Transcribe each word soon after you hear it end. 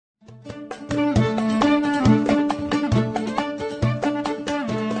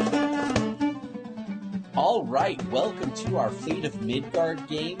right, welcome to our Fate of Midgard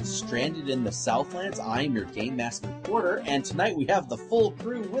game, Stranded in the Southlands. I am your Game Master Porter, and tonight we have the full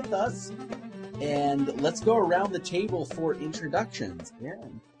crew with us. And let's go around the table for introductions.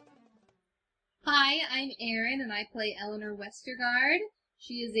 Aaron. Hi, I'm Erin, and I play Eleanor Westergaard.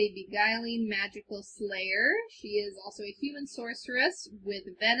 She is a beguiling magical slayer. She is also a human sorceress with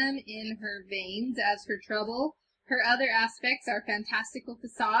venom in her veins as her trouble. Her other aspects are fantastical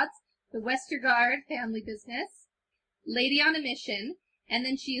facades, the Westergaard family business, lady on a mission, and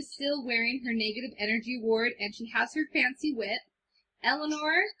then she is still wearing her negative energy ward, and she has her fancy wit.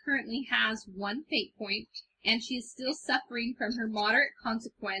 Eleanor currently has 1 fate point, and she is still suffering from her moderate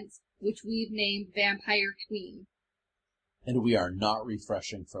consequence, which we've named Vampire Queen. And we are not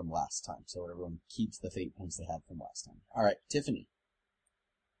refreshing from last time, so everyone keeps the fate points they had from last time. All right, Tiffany.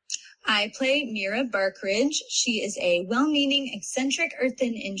 I play Mira Barkridge. She is a well-meaning, eccentric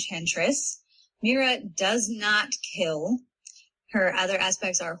earthen enchantress. Mira does not kill. Her other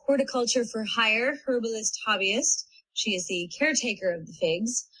aspects are horticulture for hire, herbalist, hobbyist. She is the caretaker of the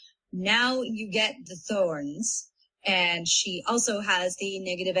figs. Now you get the thorns. And she also has the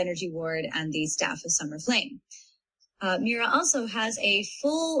negative energy ward and the staff of summer flame. Mira also has a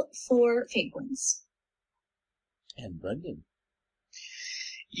full 4 fate points. And Brendan.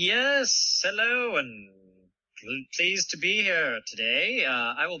 Yes, hello, and pleased to be here today.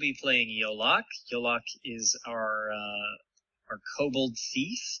 I will be playing Yolok. Yolok is our kobold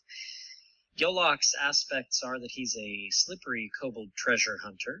thief. Yolok's aspects are that he's a slippery kobold treasure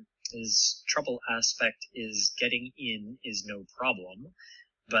hunter. His trouble aspect is getting in is no problem,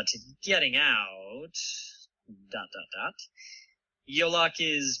 but getting out... ... Yolok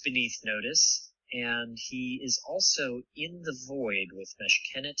is beneath notice, and he is also in the void with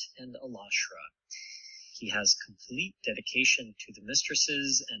Meshkenet and Alashra. He has complete dedication to the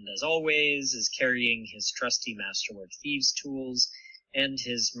mistresses, and as always is carrying his trusty Masterwork Thieves tools and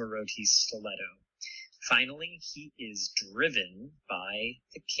his Marothi stiletto. Finally, he is driven by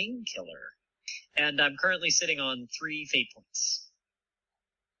the King Killer, and I'm currently sitting on 3 fate points.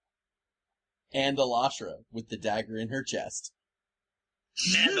 And Alashra with the dagger in her chest.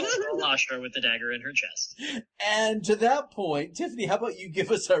 And also Alashra with the dagger in her chest. And to that point, Tiffany, how about you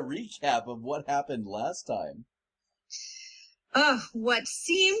give us a recap of what happened last time? What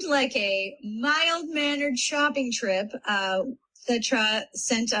seemed like a mild-mannered shopping trip, Thetra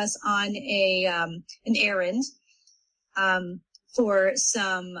sent us on an errand for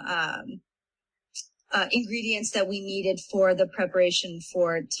some ingredients that we needed for the preparation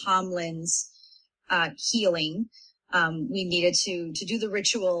for Tomlin's healing. We needed to do the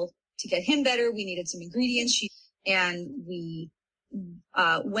ritual to get him better. We needed some ingredients, and we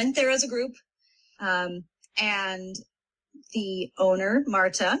went there as a group. And the owner,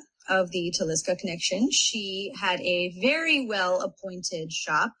 Marta, of the Taliska Connection, she had a very well-appointed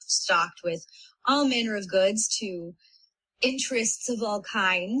shop stocked with all manner of goods to interests of all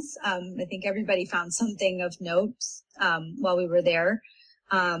kinds. I think everybody found something of note while we were there.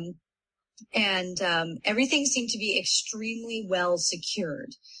 And everything seemed to be extremely well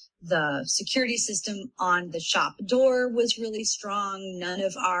secured. The security system on the shop door was really strong. None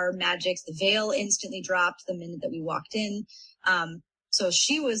of our magics, the veil instantly dropped the minute that we walked in. So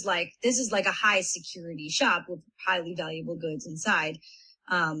she was like, this is like a high security shop with highly valuable goods inside.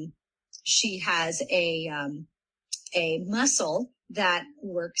 She has a muscle that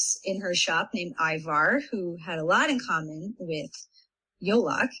works in her shop named Ivar, who had a lot in common with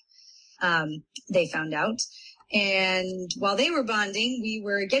Yolok. They found out. And while they were bonding, we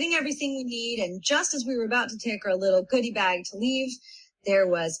were getting everything we need. And just as we were about to take our little goodie bag to leave, there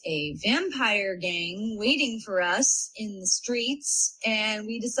was a vampire gang waiting for us in the streets. And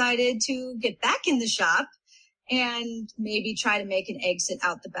we decided to get back in the shop and maybe try to make an exit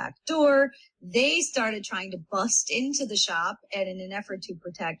out the back door. They started trying to bust into the shop, and in an effort to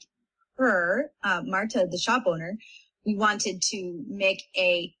protect her, Marta, the shop owner, we wanted to make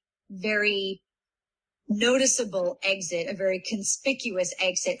a very noticeable exit, a very conspicuous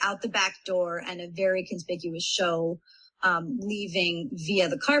exit out the back door, and a very conspicuous show leaving via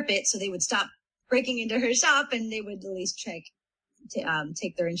the carpet, so they would stop breaking into her shop and they would at least check to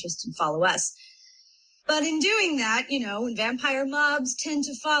take their interest and follow us. But in doing that, you know, when vampire mobs tend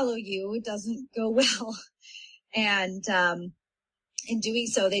to follow you, it doesn't go well. And in doing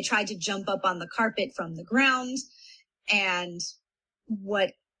so, they tried to jump up on the carpet from the ground. And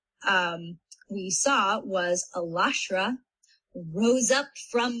what we saw was Alashra rose up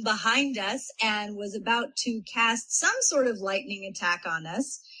from behind us and was about to cast some sort of lightning attack on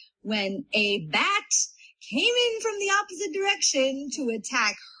us when a bat came in from the opposite direction to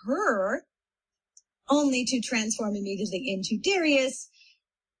attack her, only to transform immediately into Darius.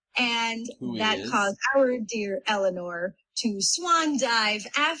 And that caused our dear Eleanor to swan dive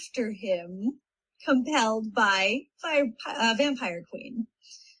after him, compelled by Vampire Queen.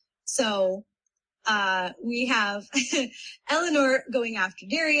 So we have Eleanor going after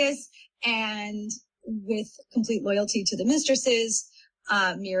Darius, and with complete loyalty to the mistresses,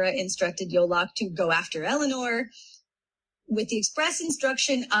 Mira instructed Yolok to go after Eleanor with the express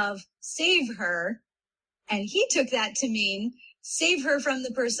instruction of save her. And he took that to mean save her from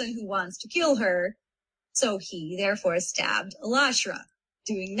the person who wants to kill her. So he therefore stabbed Elashra,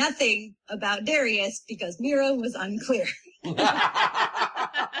 doing nothing about Darius because Mira was unclear.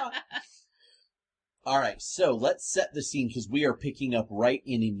 All right, so let's set the scene because we are picking up right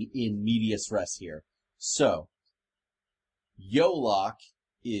in medias res here. So, Yolok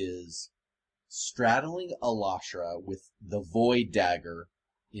is straddling Elashra with the void dagger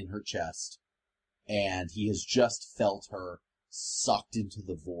in her chest, and he has just felt her sucked into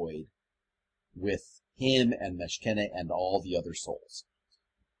the void with him and Meshkene and all the other souls.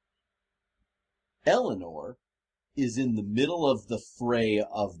 Eleanor is in the middle of the fray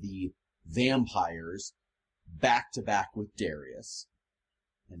of the vampires, back to back with Darius.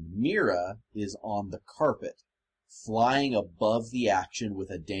 And Mira is on the carpet, flying above the action with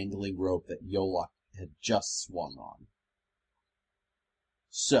a dangling rope that Yolok had just swung on.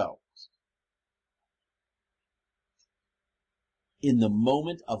 So, in the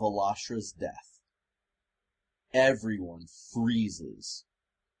moment of Elashra's death, everyone freezes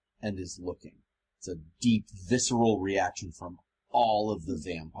and is looking. It's a deep, visceral reaction from all of the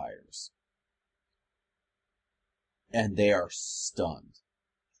vampires. And they are stunned,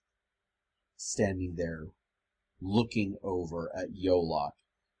 standing there, looking over at Yolok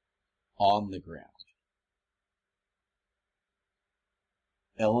on the ground.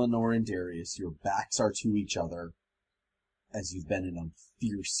 Eleanor and Darius, your backs are to each other as you've been in a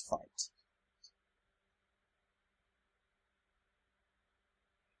fierce fight.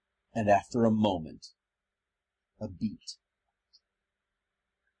 And after a moment, a beat,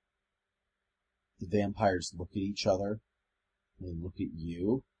 the vampires look at each other, and they look at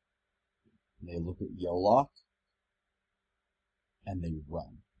you, and they look at Yolok, and they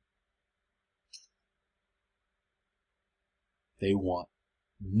run. They want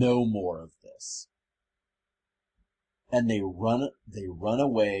no more of this. And they run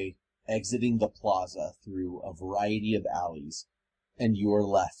away, exiting the plaza through a variety of alleys, and you are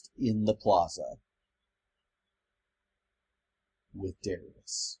left in the plaza with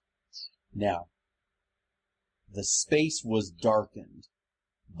Darius. Now, the space was darkened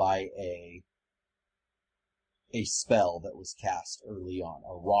by a spell that was cast early on.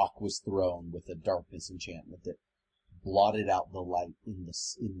 A rock was thrown with a darkness enchantment that blotted out the light in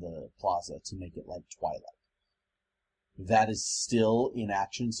the plaza to make it like twilight. That is still in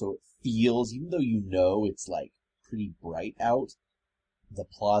action, so it feels, even though you know it's like pretty bright out, the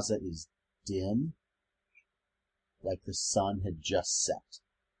plaza is dim, like the sun had just set.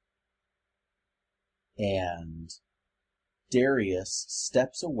 And Darius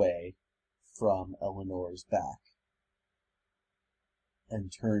steps away from Eleanor's back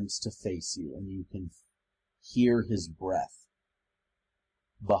and turns to face you, and you can hear his breath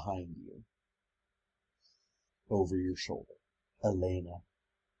behind you, over your shoulder. Elena,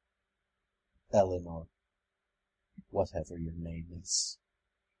 Eleanor, whatever your name is,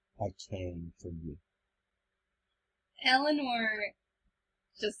 I came for you. Eleanor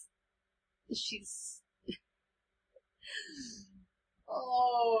she's...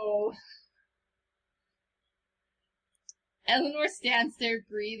 Oh. Eleanor stands there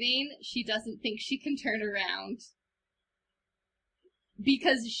breathing. She doesn't think she can turn around.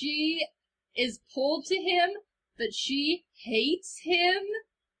 Because she is pulled to him, but she hates him.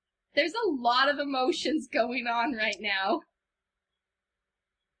 There's a lot of emotions going on right now.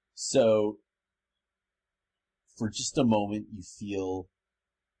 So, for just a moment, you feel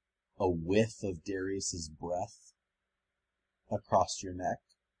a whiff of Darius's breath across your neck.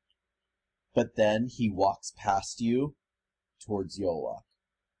 But then he walks past you towards Yolok.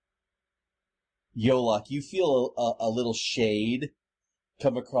 Yolok, you feel a little shade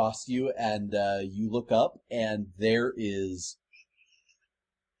come across you, and you look up, and there is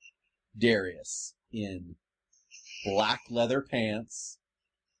Darius in black leather pants,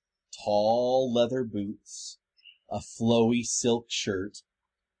 tall leather boots, a flowy silk shirt,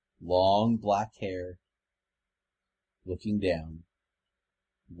 long black hair, looking down.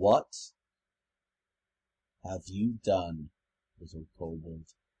 What have you done, little kobold?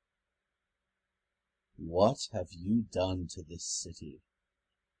 What have you done to this city?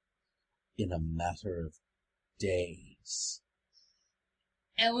 in a matter of days.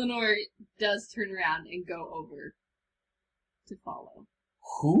 Eleanor does turn around and go over to follow.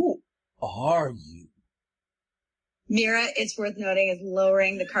 Who are you? Mira, it's worth noting, is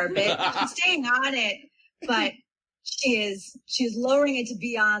lowering the carpet. She's staying on it, but she's lowering it to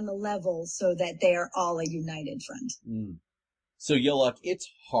be on the level so that they are all a united front. So, Yolok, it's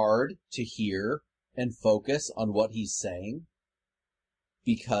hard to hear and focus on what he's saying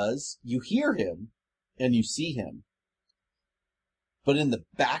because you hear him and you see him. But in the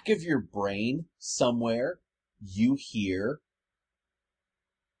back of your brain, somewhere, you hear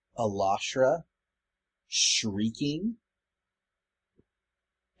Alashra shrieking,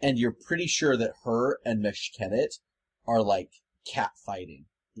 and you're pretty sure that her and Meshkenet are like catfighting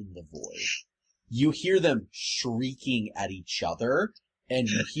in the void. You hear them shrieking at each other, and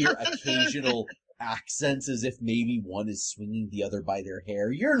you hear occasional accents as if maybe one is swinging the other by their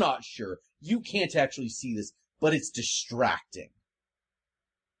hair. You're not sure. You can't actually see this, but it's distracting.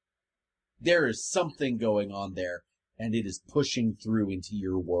 There is something going on there, and it is pushing through into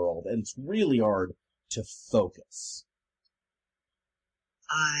your world, and it's really hard to focus.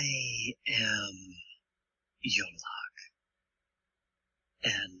 I am Yolok,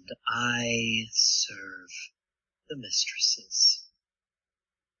 and I serve the mistresses.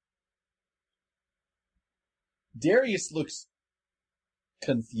 Darius looks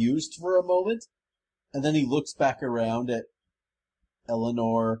confused for a moment, and then he looks back around at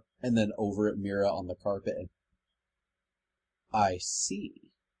Eleanor and then over at Mira on the carpet, and I see.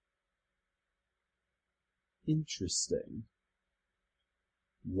 Interesting.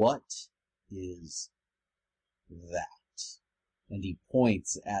 What is that? And he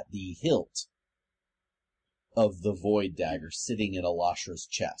points at the hilt of the void dagger sitting in Alashra's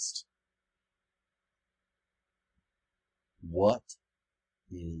chest. What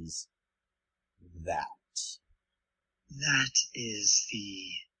is that? That is the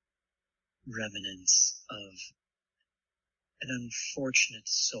remnants of an unfortunate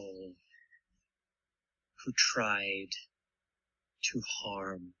soul who tried to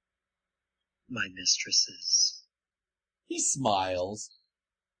harm my mistresses. He smiles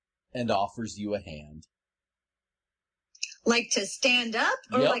and offers you a hand. Like to stand up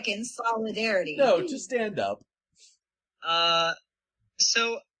or Yep. like in solidarity? No, to stand up.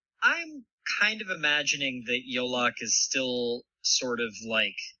 So I'm kind of imagining that Yolok is still sort of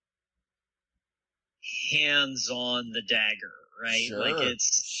like hands on the dagger, right? Sure, like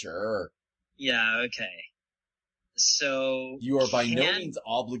it's sure. Yeah, okay. So You are by no means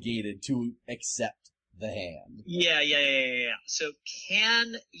obligated to accept the hand. Yeah. So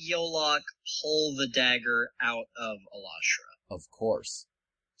can Yolok pull the dagger out of Alashra? Of course.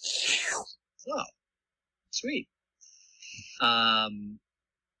 Oh, sweet.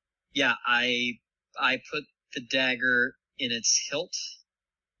 Yeah, I put the dagger in its hilt.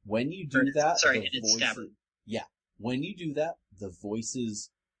 When you do that, sorry, the in its scabbard. Yeah, when you do that, the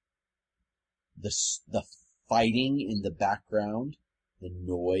voices, the fighting in the background, the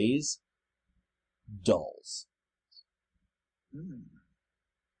noise, dulls.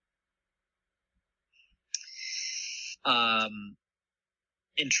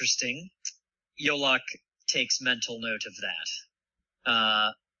 Interesting. Yolok takes mental note of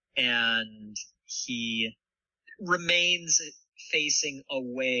that. And he remains facing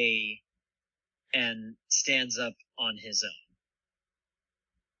away and stands up on his own.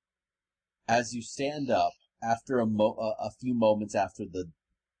 As you stand up, after a few moments after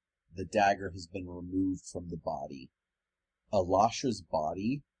the dagger has been removed from the body, Alashra's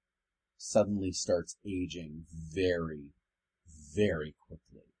body suddenly starts aging very, very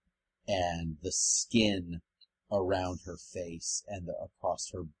quickly. And the skin around her face and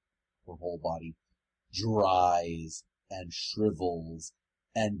across her whole body dries and shrivels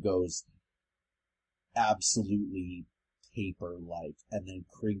and goes absolutely paper-like, and then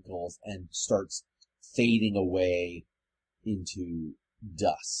crinkles and starts fading away into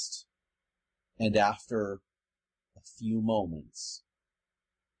dust. And after a few moments,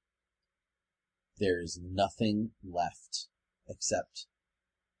 there is nothing left except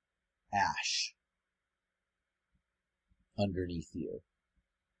ash underneath you.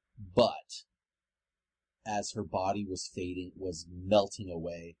 But as her body was melting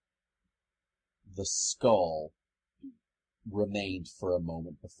away, the skull remained for a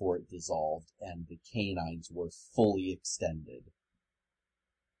moment before it dissolved, and the canines were fully extended.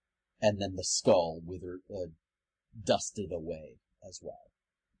 And then the skull dusted away as well.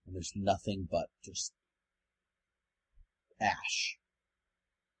 And there's nothing but just ash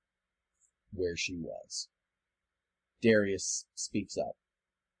where she was. Darius speaks up.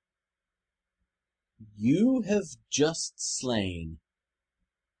 You have just slain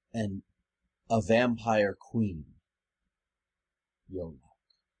a vampire queen, Yolok.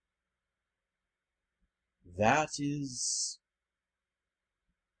 That is,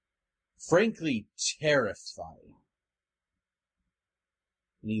 frankly, terrifying.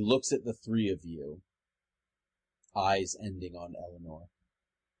 And he looks at the three of you, eyes ending on Eleanor.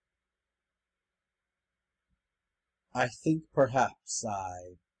 I think perhaps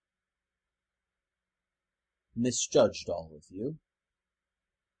I misjudged all of you.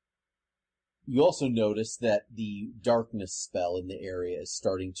 You also notice that the darkness spell in the area is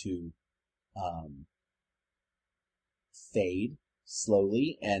starting to fade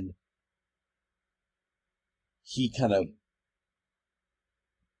slowly, and he kind of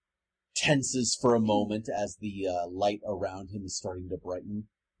tenses for a moment as the light around him is starting to brighten.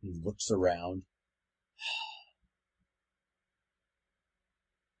 He looks around.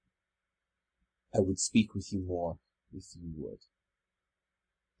 I would speak with you more if you would.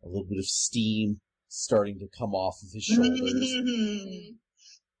 A little bit of steam starting to come off of his shoulders.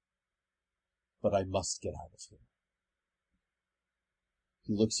 But I must get out of here.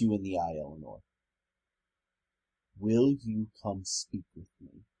 He looks you in the eye, Eleanor. Will you come speak with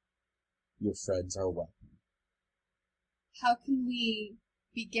me? Your friends are welcome. How can we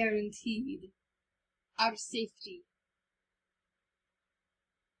be guaranteed our safety?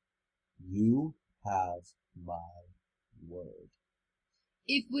 You have my word.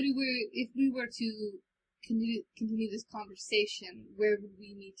 If we were to continue this conversation, where would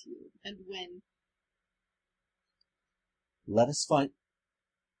we meet you and when? Let's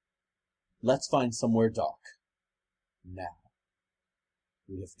find somewhere dark. Now.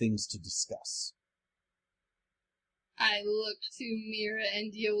 We have things to discuss. I look to Mira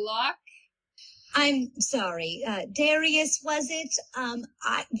and Yolok. I'm sorry, Darius, was it?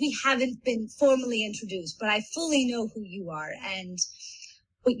 We haven't been formally introduced, but I fully know who you are, and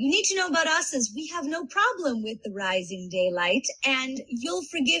what you need to know about us is we have no problem with the rising daylight, and you'll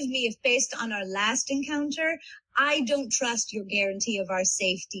forgive me if, based on our last encounter, I don't trust your guarantee of our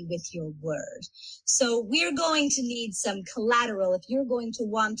safety with your word. So we're going to need some collateral if you're going to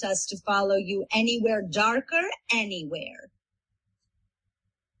want us to follow you anywhere darker, anywhere.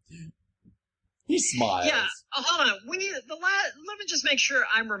 He smiles. Yeah, hold on. Let me just make sure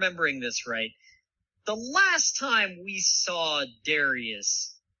I'm remembering this right. The last time we saw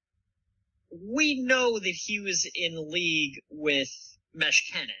Darius, we know that he was in league with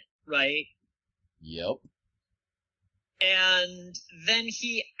Meshkenet, right? Yep. And then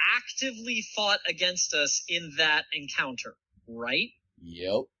he actively fought against us in that encounter, right?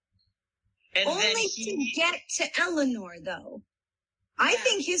 Yep. And only to get to Eleanor, though. I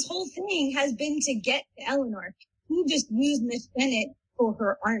think his whole thing has been to get to Eleanor. He just used Miss Bennett for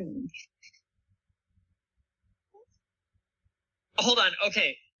her army. Hold on,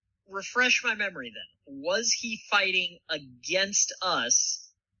 okay. Refresh my memory then. Was he fighting against us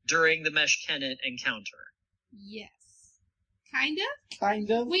during the Meshkenet encounter? Yes. Kind of?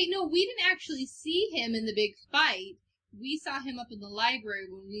 Kind of. Wait, no, we didn't actually see him in the big fight. We saw him up in the library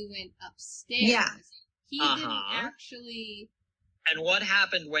when we went upstairs. Yeah. He didn't actually... And what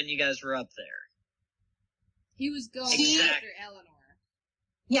happened when you guys were up there? He was going after Eleanor.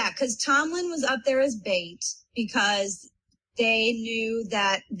 Yeah, because Tomlin was up there as bait because they knew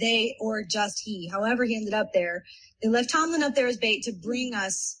that they, or just he, however he ended up there, they left Tomlin up there as bait to bring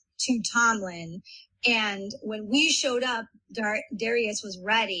us to Tomlin. And when we showed up, Darius was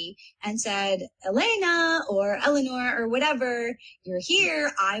ready and said, Elena or Eleanor or whatever, you're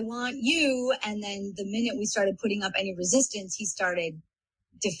here. I want you. And then the minute we started putting up any resistance, he started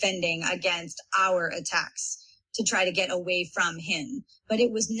defending against our attacks to try to get away from him. But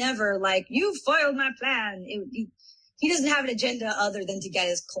it was never like, you foiled my plan. He doesn't have an agenda other than to get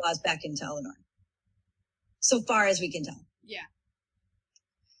his claws back into Eleanor. So far as we can tell. Yeah.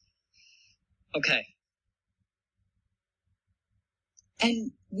 Okay.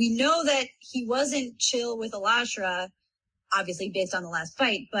 And we know that he wasn't chill with Alashra, obviously based on the last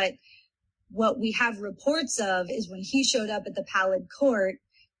fight, but what we have reports of is when he showed up at the Pallid Court,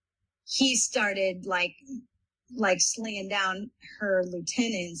 he started like slaying down her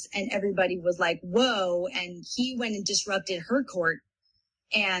lieutenants, and everybody was like, whoa, and he went and disrupted her court,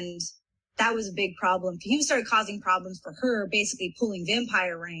 and that was a big problem. He started causing problems for her, basically pulling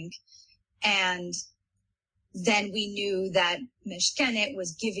vampire rank, and then we knew that Meshkenet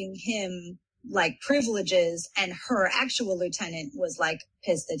was giving him like privileges, and her actual lieutenant was like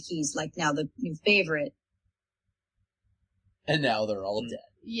pissed that he's like now the new favorite. And now they're all dead.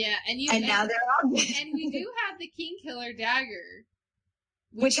 Yeah, and now they're all dead. And we do have the King Killer dagger,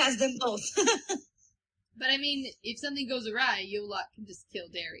 which has them both. But I mean, if something goes awry, Yolok can just kill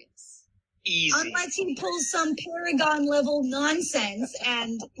Darius. Easy. Unless he pulls some Paragon level nonsense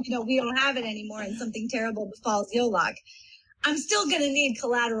and, we don't have it anymore and something terrible befalls Yolok. I'm still going to need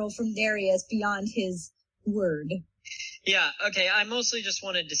collateral from Darius beyond his word. Yeah, okay, I mostly just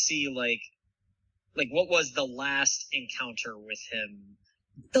wanted to see, like what was the last encounter with him?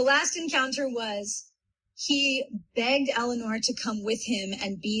 The last encounter was he begged Eleanor to come with him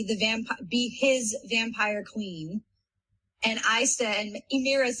and be his vampire queen. And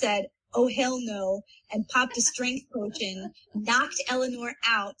Emira said, oh, hell no, and popped a strength potion, knocked Eleanor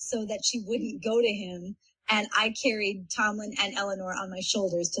out so that she wouldn't go to him, and I carried Tomlin and Eleanor on my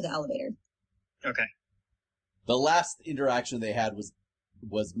shoulders to the elevator. Okay. The last interaction they had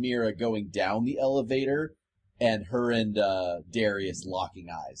was Mira going down the elevator and her and Darius locking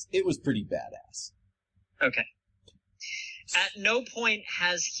eyes. It was pretty badass. Okay. At no point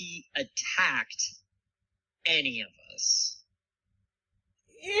has he attacked any of us.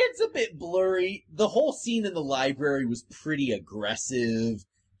 It's a bit blurry. The whole scene in the library was pretty aggressive.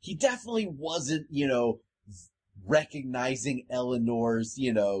 He definitely wasn't, recognizing Eleanor's,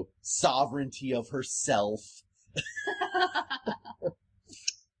 sovereignty of herself.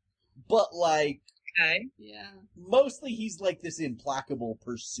 But, Okay. Yeah. Mostly he's like this implacable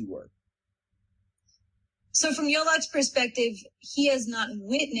pursuer. So from Yolok's perspective, he has not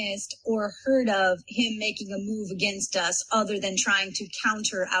witnessed or heard of him making a move against us other than trying to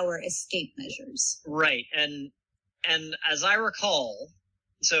counter our escape measures. Right, and as I recall,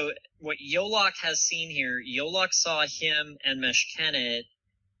 so what Yolok has seen here, Yolok saw him and Meshkenet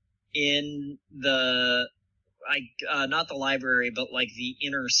in the, not the library, but the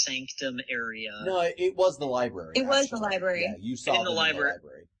inner sanctum area. No, it was the library. It was the library. Yeah, you saw In the them library. in the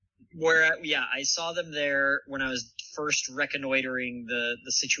library. Where, I saw them there when I was first reconnoitering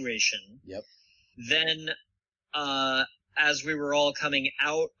the situation. Yep. Then, as we were all coming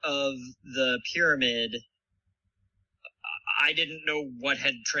out of the pyramid, I didn't know what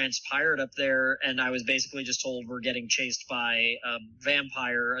had transpired up there, and I was basically just told we're getting chased by a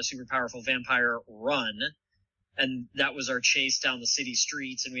super powerful vampire, run. And that was our chase down the city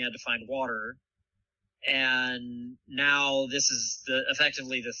streets, and we had to find water. And now this is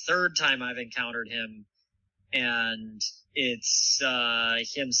effectively the third time I've encountered him, and it's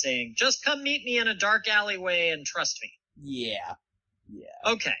him saying, just come meet me in a dark alleyway and trust me. Yeah.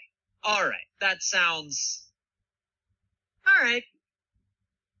 Okay. Alright. That sounds... Alright.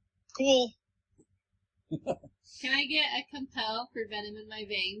 Cool. Can I get a compel for venom in my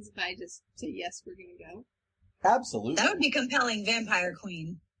veins if I just say yes, we're gonna go? Absolutely. That would be compelling, Vampire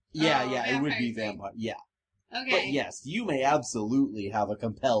Queen. Yeah, Oh, it would be vampire vampire. Yeah. Okay. But yes, you may absolutely have a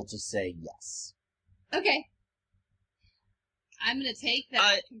compel to say yes. Okay. I'm gonna take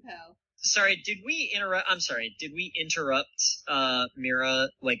that compel. Sorry, did we interrupt? I'm sorry, did we interrupt Mira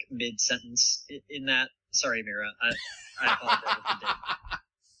mid-sentence in that? Sorry, Mira. I apologize if we did.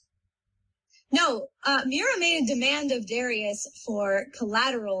 No, Mira made a demand of Darius for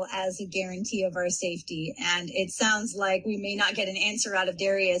collateral as a guarantee of our safety, and it sounds like we may not get an answer out of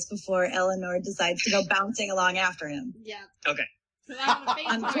Darius before Eleanor decides to go bouncing along after him. Yeah. Okay. So I want a fate point.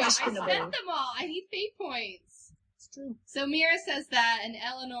 I Unquestionably. spent them all. I need fate points. It's true. So Mira says that, and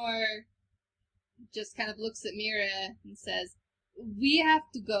Eleanor just kind of looks at Mira and says, we have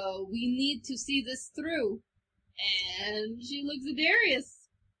to go. We need to see this through. And she looks at Darius.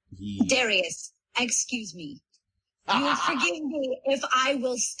 Darius, excuse me. You will forgive me if I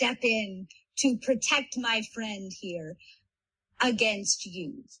will step in to protect my friend here against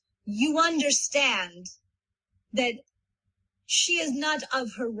you. You understand that she is not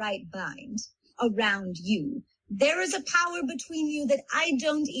of her right mind around you. There is a power between you that I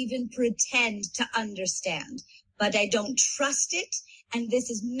don't even pretend to understand, but I don't trust it, and this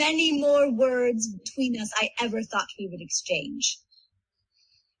is many more words between us I ever thought we would exchange.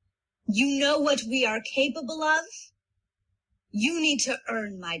 You know what we are capable of? You need to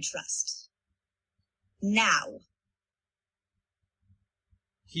earn my trust. Now.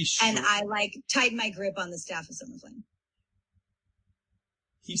 And I tighten my grip on the staff of Summerflame.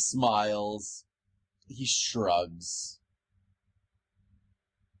 He smiles. He shrugs.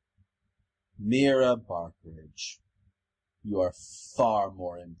 Mira Barkridge, you are far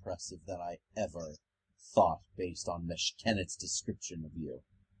more impressive than I ever thought based on Meshkenet's description of you.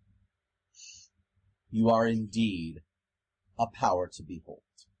 You are indeed a power to behold.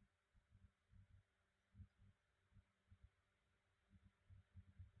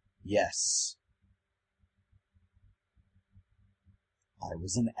 Yes. I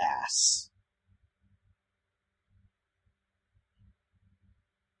was an ass.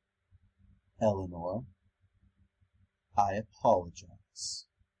 Eleanor, I apologize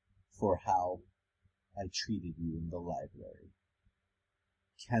for how I treated you in the library.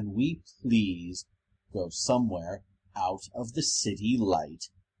 Can we please go somewhere out of the city light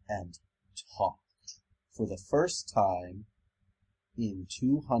and talk? For the first time in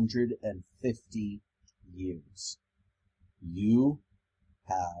 250 years, you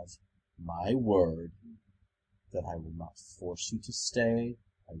have my word that I will not force you to stay.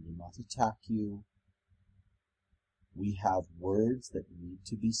 I will not attack you. We have words that need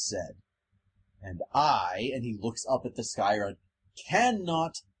to be said. And he looks up at the Skyrod,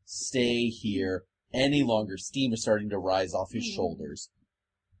 cannot stay here any longer. Steam is starting to rise off his shoulders.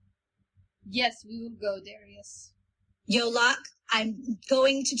 Yes, we will go, Darius. Yolok, I'm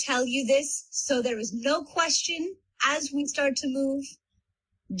going to tell you this so there is no question as we start to move.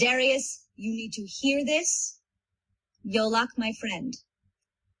 Darius, you need to hear this. Yolok, my friend,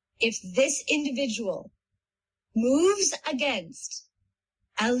 if this individual moves against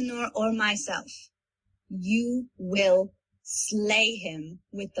Eleanor or myself, you will slay him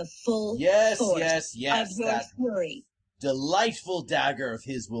with the full force of your fury. Delightful dagger of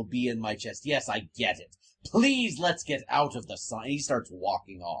his will be in my chest. Yes, I get it. Please, let's get out of the sun. He starts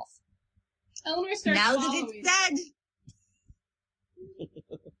walking off. Eleanor starts now following. That it's said,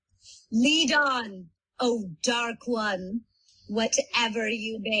 lead on, O Dark One, whatever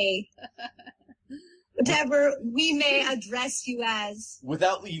you may, whatever we may address you as.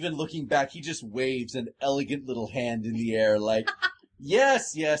 Without even looking back, he just waves an elegant little hand in the air like,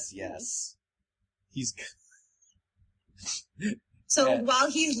 yes, yes, yes. He's... So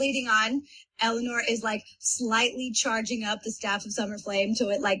while he's leading on, Eleanor is like slightly charging up the Staff of Summer Flame to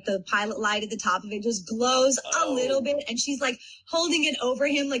it, like the pilot light at the top of it just glows a little bit, and she's like holding it over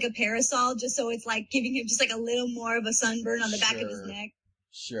him like a parasol, just so it's like giving him just like a little more of a sunburn on the back of his neck.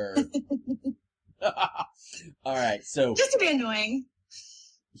 Sure. All right, so just to be annoying.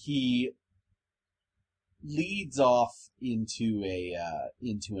 He leads off into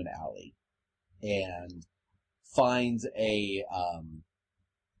an alley and finds a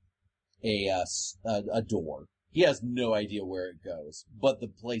door. He has no idea where it goes, but the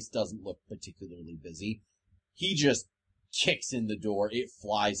place doesn't look particularly busy. He just kicks in the door, it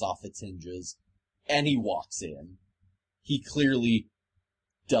flies off its hinges, and he walks in. He clearly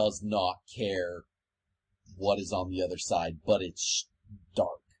does not care what is on the other side, but it's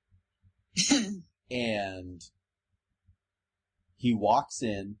dark. And he walks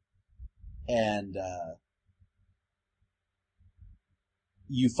in, and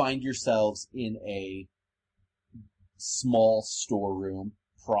you find yourselves in a small storeroom,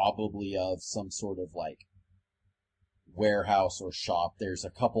 probably of some sort of like warehouse or shop. There's a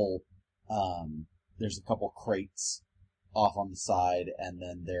couple crates off on the side, and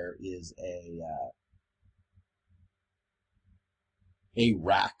then there is a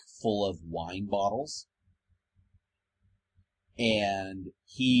rack full of wine bottles. And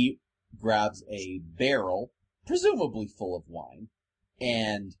he grabs a barrel, presumably full of wine,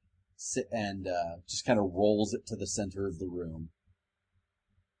 and just kind of rolls it to the center of the room,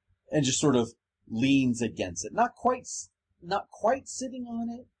 and just sort of leans against it. Not quite sitting on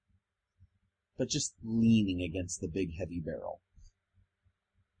it, but just leaning against the big heavy barrel.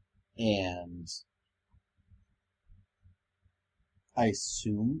 And I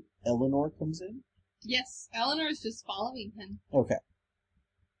assume Eleanor comes in? Yes, Eleanor is just following him. Okay.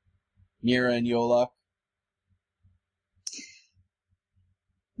 Mira and Yola?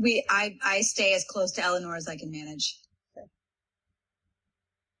 I stay as close to Eleanor as I can manage. Okay.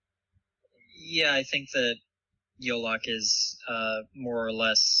 Yeah, I think that Yolok is more or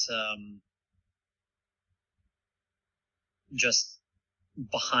less just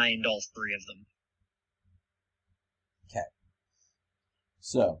behind all three of them. Okay.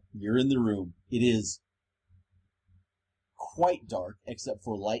 So, you're in the room. It is quite dark, except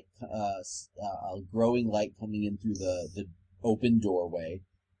for light, a growing light coming in through the open doorway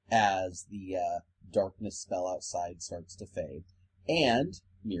as the darkness spell outside starts to fade. And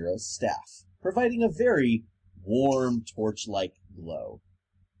Mira's staff, providing a very warm, torch-like glow.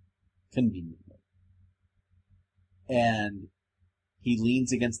 Conveniently. And he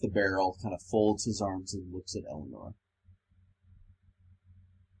leans against the barrel, kind of folds his arms and looks at Eleanor.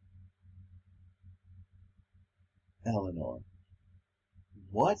 Eleanor,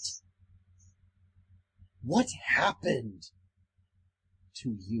 what happened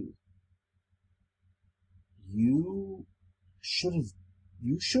to you? You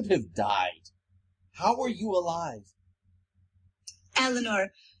should have died. How are you alive?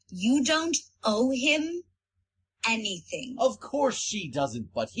 Eleanor, you don't owe him anything. Of course she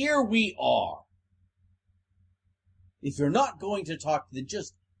doesn't, but here we are. If you're not going to talk, then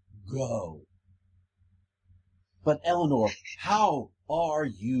just go. But Eleanor, how are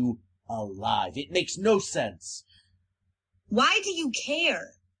you alive? It makes no sense. Why do you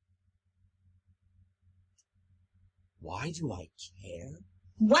care? Why do I care?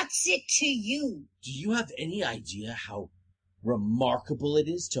 What's it to you? Do you have any idea how remarkable it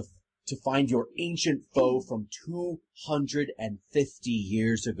is to find your ancient foe from 250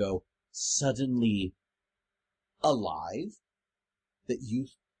 years ago suddenly alive? That you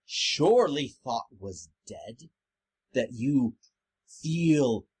surely thought was dead? That you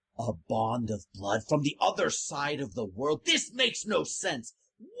feel a bond of blood from the other side of the world? This makes no sense.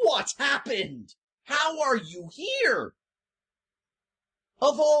 What happened? How are you here?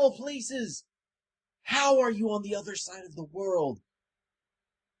 Of all places, how are you on the other side of the world?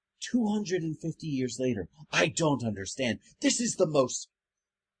 250 years later. I don't understand. This is the most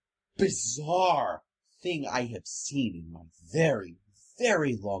bizarre thing I have seen in my very,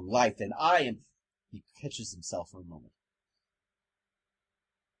 very long life, and he catches himself for a moment.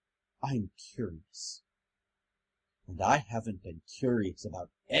 I'm curious. And I haven't been curious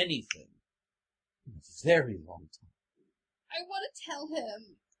about anything in a very long time. I want to tell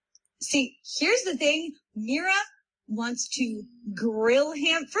him. See, here's the thing. Mira wants to grill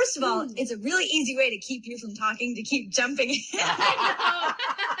him. First of all, it's a really easy way to keep you from talking, to keep jumping in.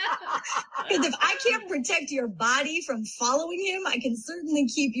 Because if I can't protect your body from following him, I can certainly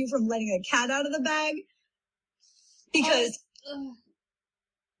keep you from letting a cat out of the bag. Because,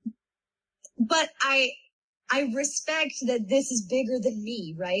 but I respect that this is bigger than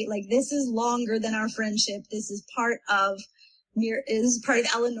me, right? Like, this is longer than our friendship. This is part of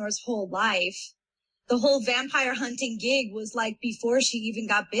Eleanor's whole life. The whole vampire hunting gig was like before she even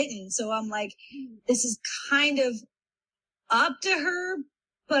got bitten. So I'm like, this is kind of up to her,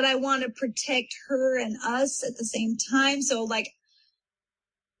 but I want to protect her and us at the same time. So like,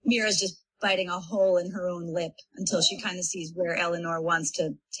 Mira's just biting a hole in her own lip until she kind of sees where Eleanor wants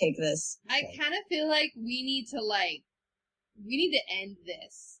to take this. I kind of feel like we need to end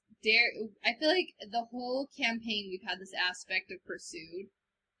this. I feel like the whole campaign we've had this aspect of pursued,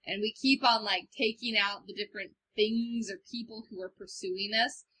 and we keep on like taking out the different things or people who are pursuing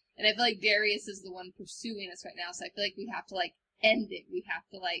us. And I feel like Darius is the one pursuing us right now, so I feel like we have to like end it. We have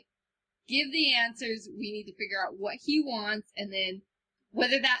to like give the answers. We need to figure out what he wants, and then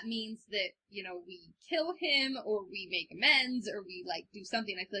whether that means that, you know, we kill him or we make amends or we like do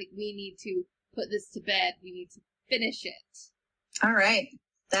something. I feel like we need to put this to bed. We need to finish it. All right.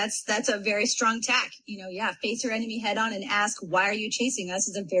 That's a very strong tack. You know, yeah, face your enemy head on and ask, why are you chasing us?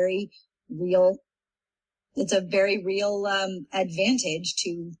 Is a very real advantage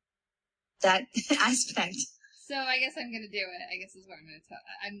to that aspect. So I guess I'm going to do it. I guess is what I'm going to tell.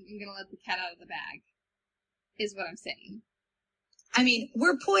 I'm going to let the cat out of the bag, is what I'm saying. I mean,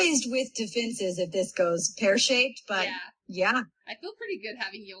 we're poised with defenses if this goes pear-shaped, but yeah. I feel pretty good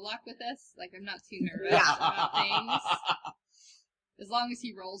having Yolok with us. Like, I'm not too nervous about things. As long as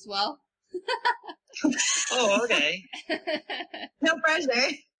he rolls well. Oh, okay. No pressure.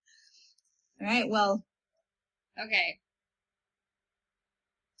 All right, well. Okay.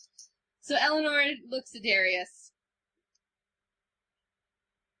 So Eleanor looks at Darius.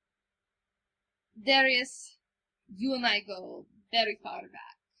 Darius, you and I go very far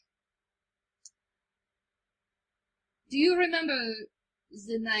back. Do you remember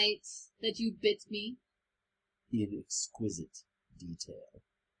the night that you bit me? In exquisite detail.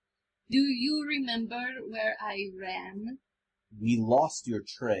 Do you remember where I ran? We lost your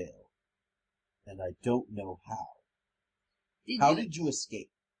trail, and I don't know how. How did you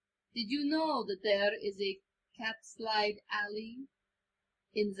escape? Did you know that there is a cat slide alley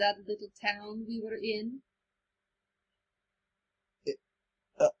in that little town we were in?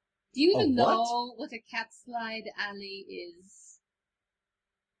 Do you even know what a cat slide alley is?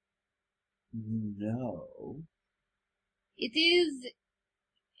 No. It is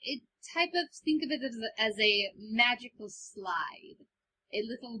a type of, think of it as a magical slide. A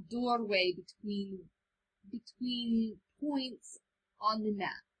little doorway between points on the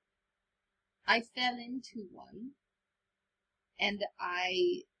map. I fell into one, and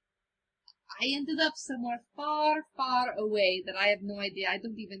I ended up somewhere far, far away that I have no idea. I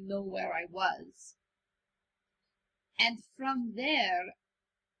don't even know where I was. And from there,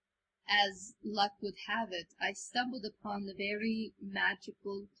 as luck would have it, I stumbled upon a very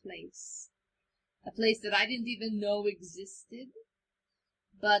magical place. A place that I didn't even know existed,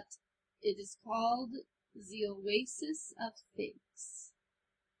 but it is called the Oasis of Figs.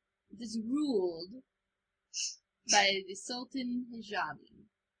 It is ruled by the Sultan Hijabi.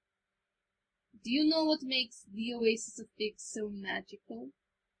 Do you know what makes the Oasis of Figs so magical?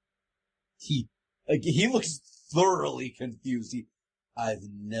 He looks thoroughly confused. I've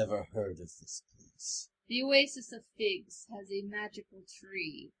never heard of this place. The Oasis of Figs has a magical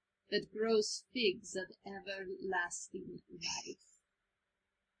tree that grows figs of everlasting life.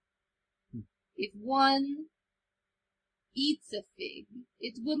 If one eats a fig,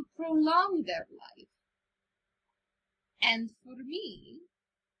 it will prolong their life. And for me,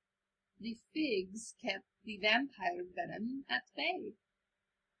 the figs kept the vampire venom at bay.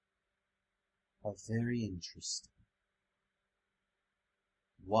 How very interesting.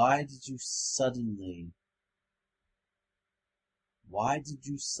 Why did you suddenly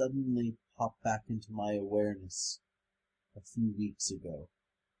pop back into my awareness a few weeks ago?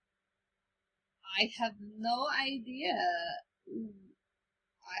 I have no idea.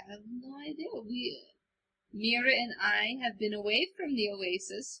 Mira and I have been away from the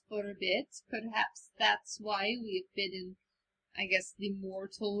Oasis for a bit. Perhaps that's why we've been in, I guess, the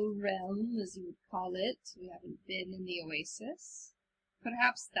mortal realm, as you would call it. We haven't been in the Oasis.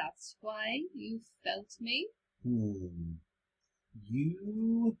 Perhaps that's why you felt me?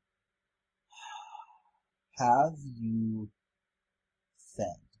 Have you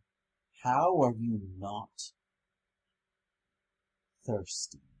fed? How are you not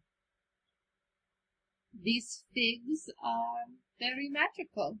thirsty? These figs are very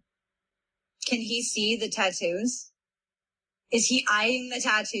magical. Can he see the tattoos? Is he eyeing the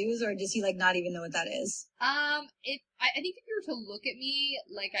tattoos, or does he not even know what that is? I think if you were to look at me,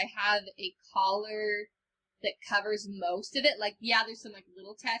 I have a collar that covers most of it. There's some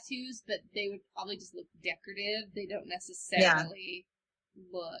little tattoos, but they would probably just look decorative. They don't necessarily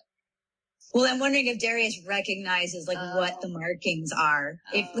look. Well, I'm wondering if Darius recognizes what the markings are,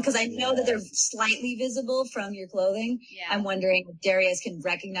 because I know that they're slightly visible from your clothing. Yeah. I'm wondering if Darius can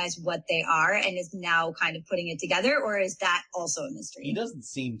recognize what they are and is now kind of putting it together, or is that also a mystery? He doesn't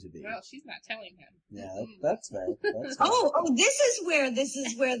seem to be. Well, she's not telling him. Yeah, that's fair. That's fair. Oh, this is where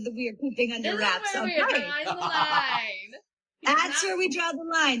we are keeping under wraps. This is where we are drawing the line. That's where we draw the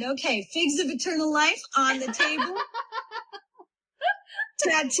line. Okay, figs of eternal life on the table.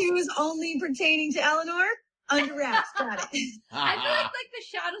 Tattoos only pertaining to Eleanor, under wraps. Got it. I feel like the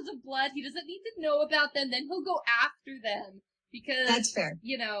shadows of blood, he doesn't need to know about them, then he'll go after them. Because, that's fair.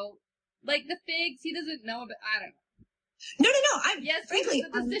 The figs, he doesn't know about, I don't No. know. I'm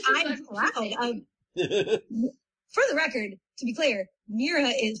proud of, for the record, to be clear, Mira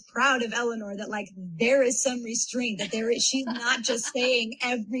is proud of Eleanor that, there is some restraint, that she's not just saying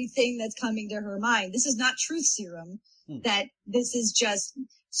everything that's coming to her mind. This is not truth serum. That this is just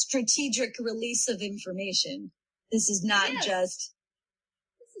strategic release of information. This is not just...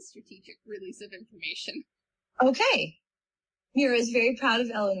 This is strategic release of information. Okay. Mira is very proud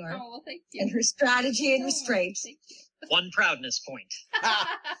of Eleanor. Oh, well, thank you. And her strategy and restraint. Thank you. One proudness point.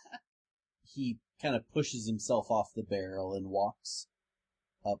 He kind of pushes himself off the barrel and walks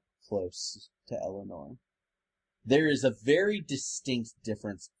up close to Eleanor. There is a very distinct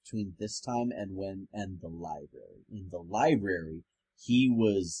difference between this time and the library. In the library, he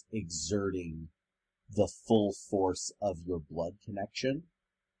was exerting the full force of your blood connection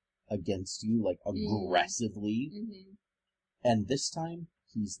against you, aggressively. Mm-hmm. And this time,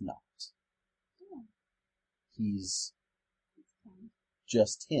 he's not. Oh. He's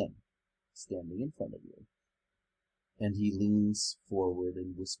just him standing in front of you. And he leans forward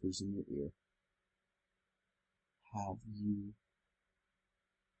and whispers in your ear. Have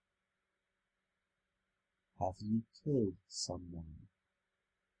you killed someone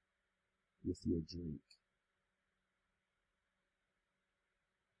with your drink?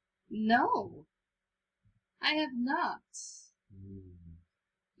 No, I have not.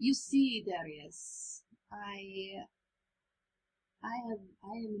 You see, Darius, I am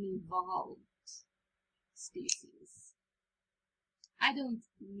an evolved species. I don't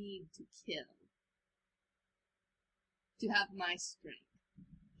need to kill to have my strength.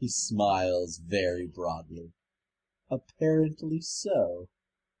 He smiles very broadly. Apparently so.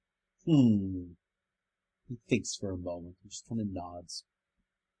 He thinks for a moment. He just kind of nods.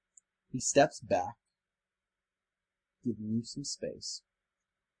 He steps back, giving you some space.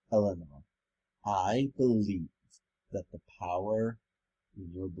 Eleanor, I believe that the power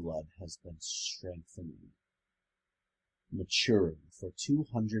in your blood has been strengthening, maturing for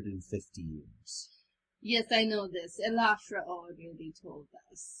 250 years. Yes, I know this. Elashra already told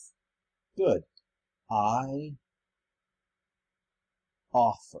us. Good. I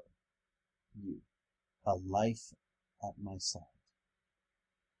offer you a life at my side.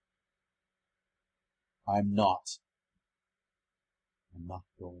 I'm not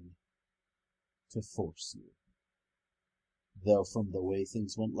going to force you. Though from the way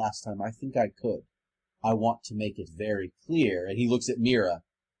things went last time, I think I could. I want to make it very clear, and he looks at Mira,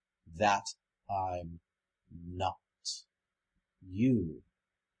 that I'm not. You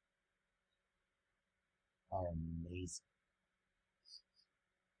are amazing.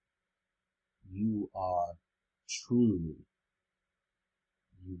 You are truly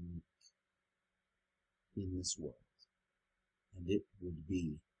unique in this world, and it would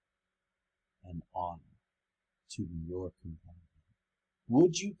be an honor to be your companion.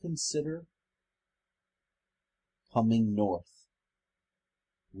 Would you consider coming north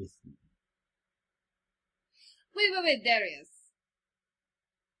with me? Wait, Darius.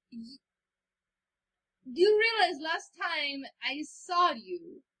 Do you realize last time I saw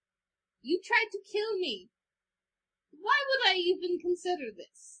you, you tried to kill me? Why would I even consider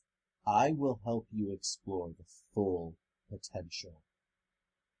this? I will help you explore the full potential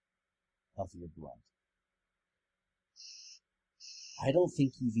of your blood. I don't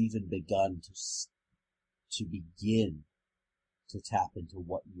think you've even begun to begin to tap into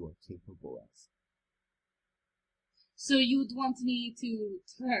what you are capable of. So you'd want me to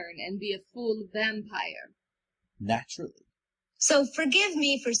turn and be a full vampire? Naturally. So forgive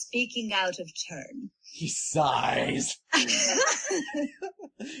me for speaking out of turn. He sighs.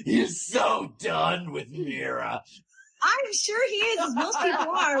 He's so done with Mira. I'm sure he is, as most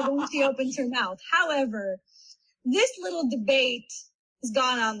people are when she opens her mouth. However, this little debate has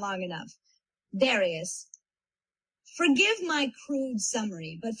gone on long enough. Darius, forgive my crude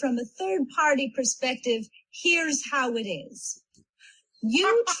summary, but from a third-party perspective, here's how it is.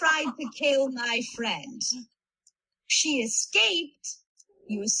 You tried to kill my friend. She escaped,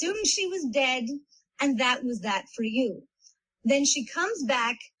 you assumed she was dead, and that was that for you. Then she comes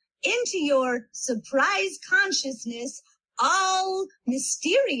back into your surprise consciousness, all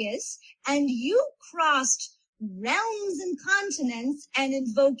mysterious, and you crossed realms and continents and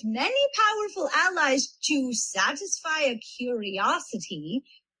invoked many powerful allies to satisfy a curiosity.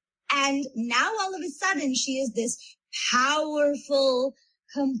 And now all of a sudden she is this powerful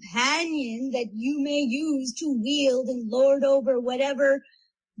companion that you may use to wield and lord over whatever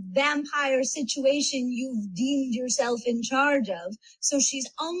vampire situation you've deemed yourself in charge of. So she's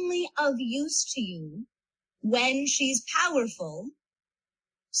only of use to you when she's powerful.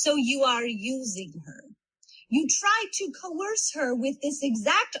 So you are using her. You try to coerce her with this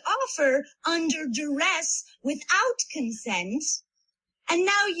exact offer under duress without consent. And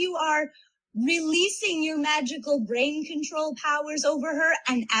now you are releasing your magical brain control powers over her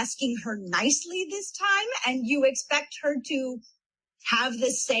and asking her nicely this time. And you expect her to have the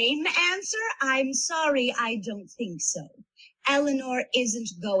same answer? I'm sorry, I don't think so. Eleanor isn't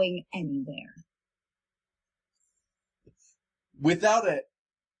going anywhere. Without a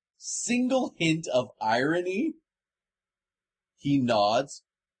single hint of irony, he nods.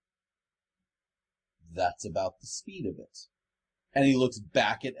 That's about the speed of it. And he looks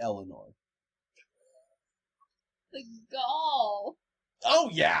back at Eleanor. The gall. Oh,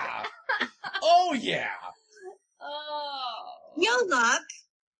 yeah! Oh, yeah! Oh. Yolok,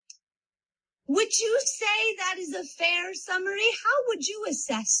 would you say that is a fair summary? How would you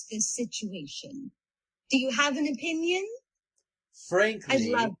assess this situation? Do you have an opinion?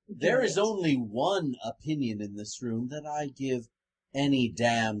 Frankly, I'd love to there hear is it. only one opinion in this room that I give any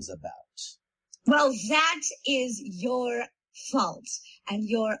damns about. Well, that is your fault and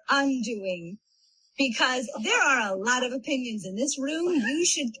your undoing, because there are a lot of opinions in this room you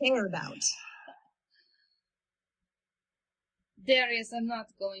should care about. Darius, I'm not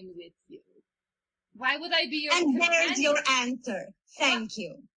going with you. Why would I be your And companion? there's your answer. Thank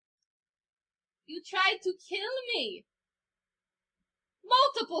you. You tried to kill me.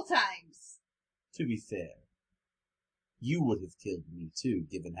 Multiple times. To be fair, you would have killed me too,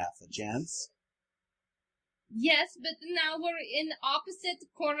 given half a chance. Yes, but now we're in opposite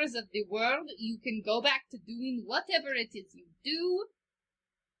corners of the world. You can go back to doing whatever it is you do.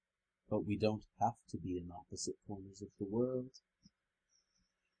 But we don't have to be in opposite corners of the world.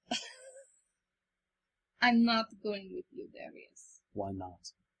 I'm not going with you, Darius. Why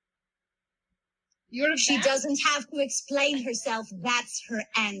not? You're a She vamp- doesn't have to explain herself. That's her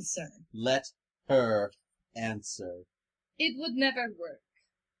answer. Let her answer. It would never work.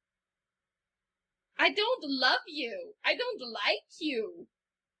 I don't love you. I don't like you.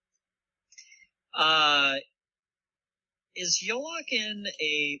 Is Yolok in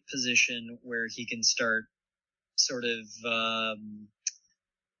a position where he can start sort of,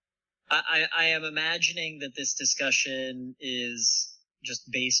 I am imagining that this discussion is just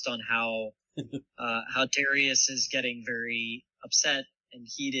based on how Darius is getting very upset and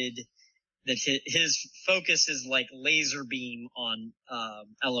heated, that his focus is like laser beam on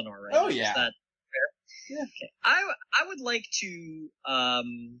Eleanor right Oh, now. yeah. Is that fair? Yeah. Okay. I would like to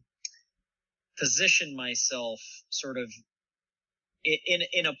position myself sort of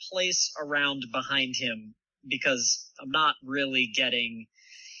in a place around behind him, because I'm not really getting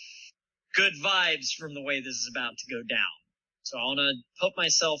good vibes from the way this is about to go down. So I want to put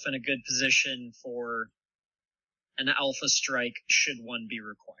myself in a good position for an alpha strike should one be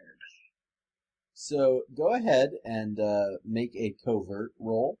required. So go ahead and make a covert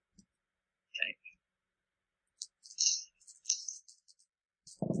roll. Okay.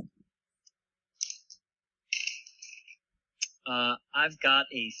 I've got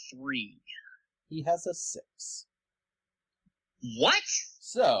a 3. He has a 6. What?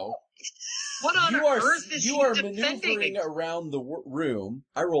 So what on earth is you he are defending? maneuvering around the room.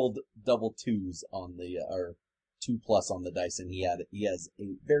 I rolled double 2s on the or 2+ on the dice, and he has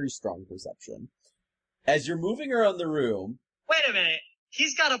a very strong perception. As you're moving around the room. Wait a minute.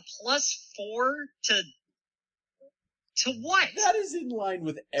 He's got a +4 to what? That is in line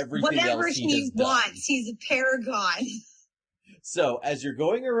with everything Whatever else he has done. wants. He's a paragon. So as you're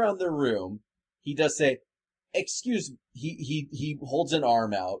going around the room, he does say, "Excuse me." He holds an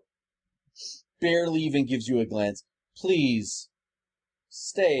arm out, barely even gives you a glance. "Please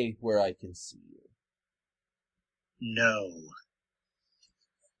stay where I can see you." No.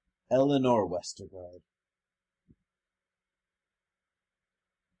 Eleanor Westergaard.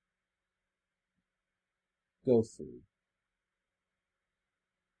 Go free.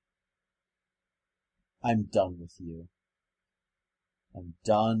 I'm done with you. I'm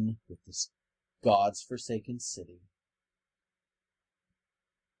done with this God's forsaken city.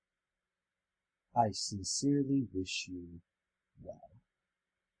 I sincerely wish you well.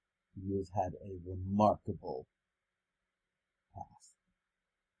 You have had a remarkable path.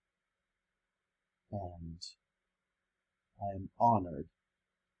 And I am honored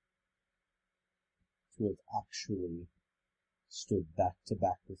to have actually stood back to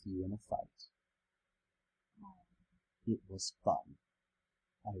back with you in a fight. It was fun.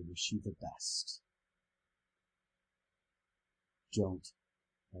 I wish you the best. Don't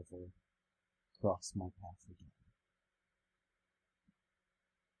ever cross my path again,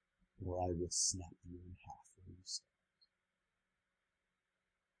 or I will snap you in half where you stand.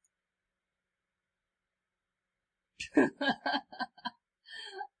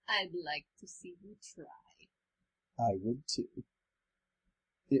 I'd like to see you try. I would too.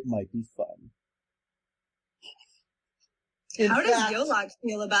 It might be fun. How does Yolok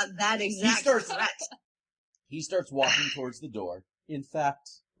feel about that exact threat? He starts walking towards the door. In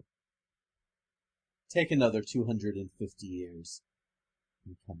fact, take another 250 years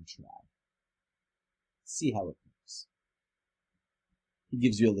and come try. See how it goes. He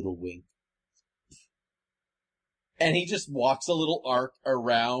gives you a little wink. And he just walks a little arc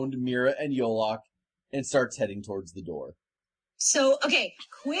around Mira and Yolok and starts heading towards the door. So, okay,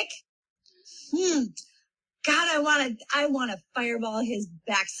 quick. God, I want to fireball his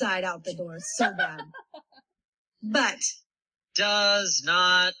backside out the door so bad. But does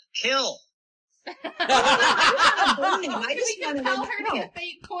not kill. I just want to tell her to get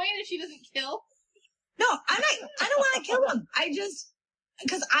fate coin if she doesn't kill. No, I don't want to kill him.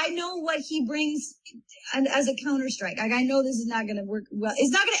 Because I know what he brings as a counter strike. Like, I know this is not going to work well.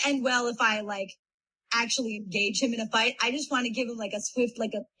 It's not going to end well if I actually engage him in a fight. I just want to give him a swift,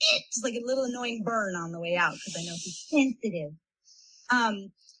 just a little annoying burn on the way out because I know he's sensitive.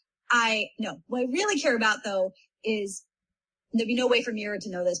 What I really care about though is there'd be no way for Mira to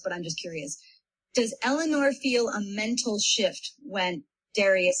know this, but I'm just curious. Does Eleanor feel a mental shift when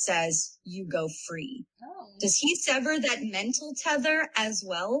Darius says you go free? Oh. Does he sever that mental tether as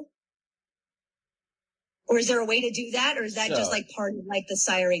well? Or is there a way to do that? Or is that just part of the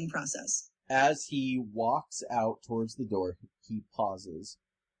siring process? As he walks out towards the door, he pauses.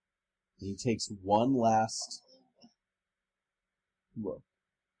 He takes one last look.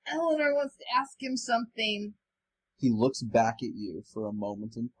 Eleanor wants to ask him something. He looks back at you for a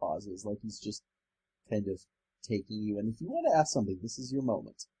moment and pauses, like he's just kind of taking you. And if you want to ask something, this is your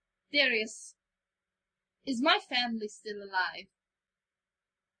moment. Darius, is my family still alive?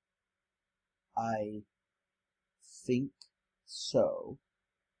 I think so.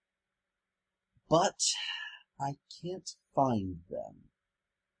 But I can't find them.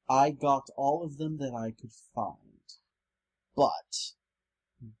 I got all of them that I could find. But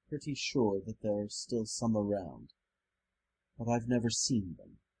I'm pretty sure that there are still some around. But I've never seen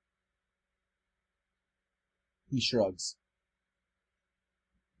them. He shrugs.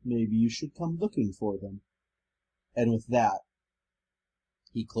 Maybe you should come looking for them. And with that,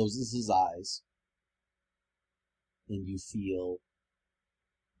 He closes his eyes, and you feel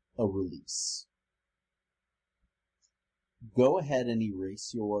a release. Go ahead and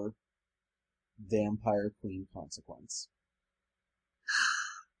erase your Vampire Queen consequence.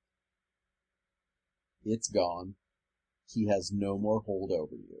 It's gone. He has no more hold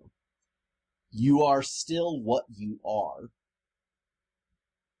over you. You are still what you are,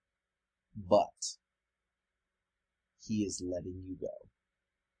 but he is letting you go.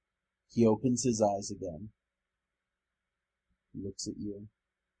 He opens his eyes again, looks at you,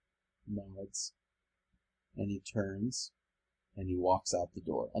 nods, and he turns and he walks out the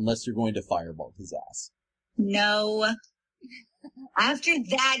door. Unless you're going to fireball his ass. No. After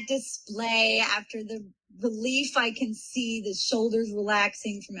that display, after the relief I can see, the shoulders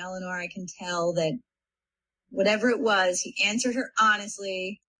relaxing from Eleanor, I can tell that whatever it was, he answered her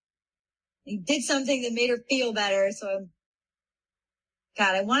honestly. He did something that made her feel better, so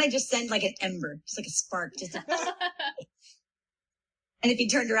God, I want to just send like an ember, just like a spark, just a... And if he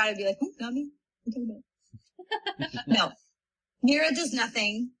turned around, I'd be like, oh, not me. No. Mira does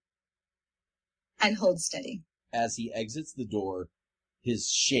nothing and holds steady. As he exits the door, his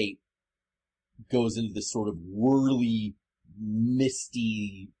shape goes into this sort of whirly,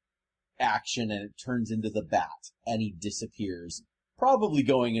 misty action, and it turns into the bat, and he disappears, probably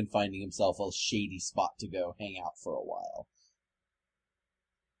going and finding himself a shady spot to go hang out for a while.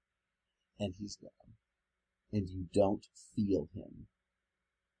 And he's gone. And you don't feel him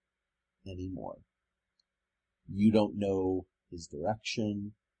anymore. You don't know his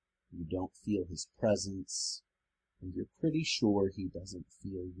direction, you don't feel his presence, and you're pretty sure he doesn't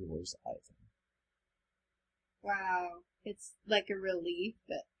feel yours either. Wow. It's like a relief,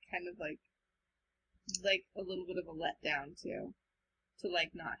 but kind of like a little bit of a letdown too. To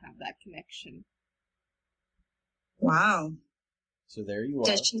like not have that connection. Wow. So there you are.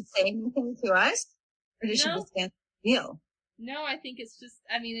 Does she say anything to us? Or does she just stand still? No, I think it's just,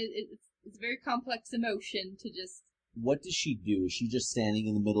 I mean, it's a very complex emotion to just... What does she do? Is she just standing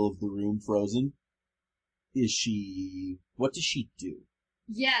in the middle of the room frozen? What does she do?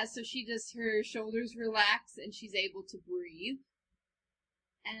 Yeah, so she just, her shoulders relax and she's able to breathe.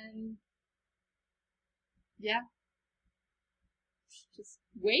 And, yeah. She just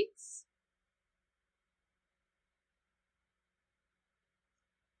waits.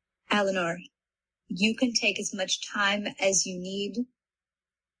 Eleanor, you can take as much time as you need.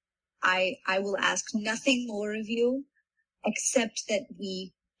 I will ask nothing more of you, except that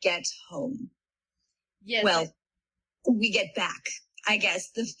we get home. Yes. Well, we get back, I guess.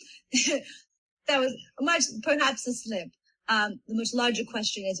 That was perhaps a slip. The much larger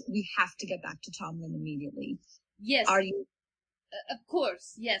question is, we have to get back to Tomlin immediately. Yes. Are you? Of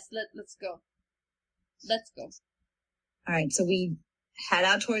course. Yes. Let's go. Let's go. All right. So we head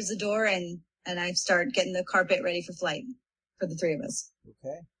out towards the door, and I start getting the carpet ready for flight for the three of us.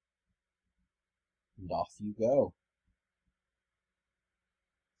 Okay. And off you go.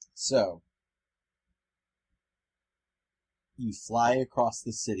 So, you fly across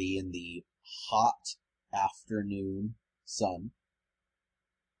the city in the hot afternoon sun.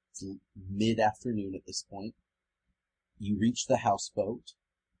 It's mid-afternoon at this point. You reach the houseboat,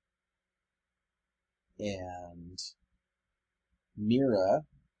 and Mira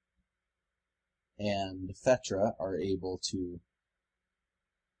and Fetra are able to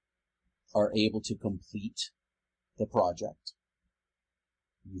complete the project.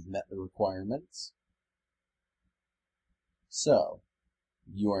 You've met the requirements. So,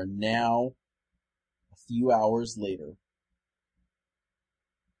 you are now a few hours later.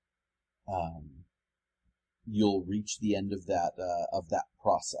 You'll reach the end of that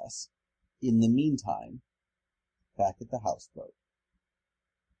process. In the meantime, back at the houseboat,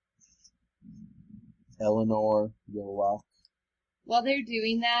 Eleanor, Yolak. While they're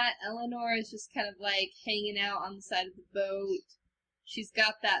doing that, Eleanor is just kind of like hanging out on the side of the boat. She's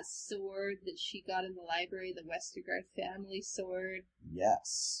got that sword that she got in the library, the Westergaard family sword.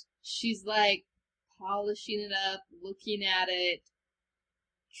 Yes. She's like polishing it up, looking at it,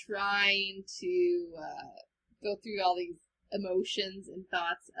 trying to go through all these emotions and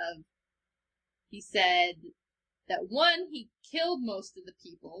thoughts of, he said that one, he killed most of the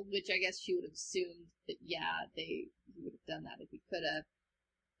people, which I guess she would have assumed that, yeah, he would have done that if he could have.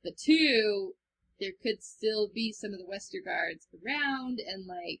 But two, there could still be some of the Westergaards around, and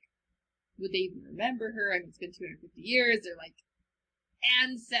like, would they even remember her? I mean, it's been 250 years, they're like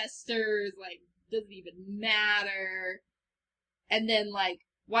ancestors, like, doesn't even matter. And then like,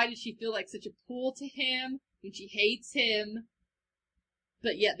 why did she feel like such a pull to him when she hates him?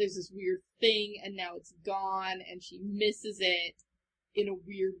 But yet there's this weird thing, and now it's gone, and she misses it. in a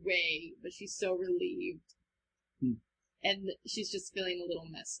weird way, but she's so relieved. Hmm. And she's just feeling a little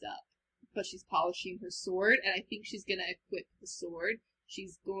messed up. But she's polishing her sword, and I think she's gonna equip the sword.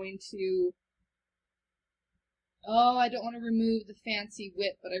 She's going to... Oh, I don't want to remove the fancy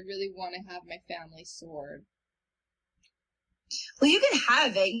whip, but I really want to have my family sword. Well, you can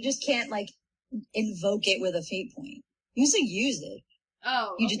have it. You just can't, like, invoke it with a fate point. You can use it.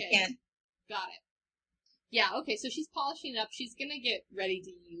 Oh, You okay. just can't. Got it. Yeah, okay, so she's polishing it up. She's gonna get ready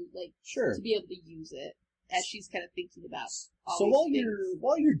to use, like, Sure. to be able to use it as she's kind of thinking about all So these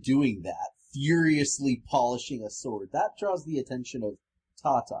while you're doing that, furiously polishing a sword, that draws the attention of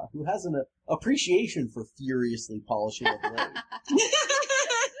Tata, who has an appreciation for furiously polishing a blade.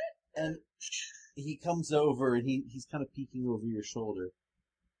 And he comes over and he's kind of peeking over your shoulder.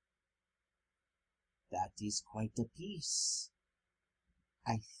 That is quite a piece.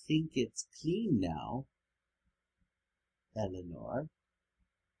 I think it's clean now, Eleanor.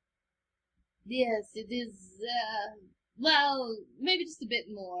 Yes, it is, well, maybe just a bit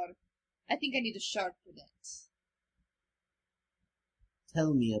more. I think I need to sharpen it.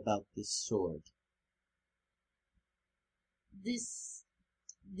 Tell me about this sword. This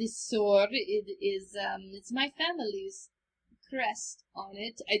sword, it is, it's my family's crest on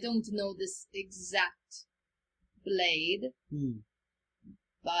it. I don't know this exact blade,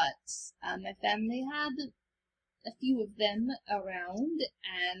 but my family had a few of them around,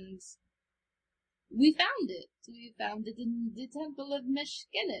 and we found it. We found it in the temple of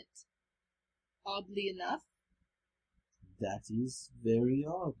Meshkenet, oddly enough. That is very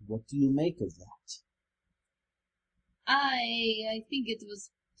odd. What do you make of that? I think it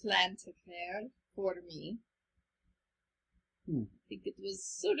was planted there for me. I think it was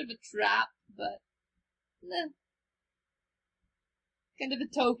sort of a trap, but kind of a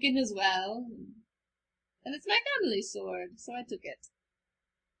token as well. And it's my family sword, so I took it.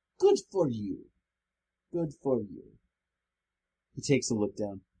 Good for you. Good for you. He takes a look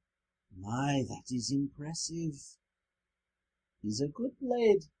down. My, that is impressive. He's a good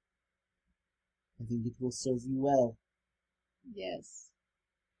blade. I think it will serve you well. Yes.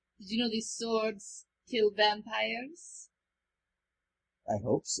 Did you know these swords kill vampires? I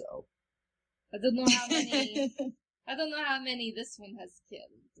hope so. I don't know how many. I don't know how many this one has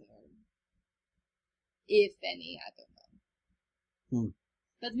killed, or if any. I don't know.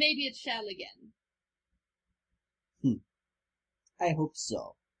 But maybe it shall again. I hope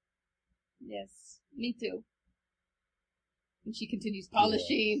so. Yes, me too. And she continues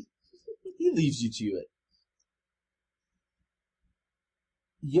polishing. Yeah. He leaves you to it.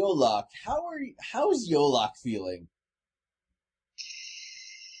 Yolok, how's Yolok feeling?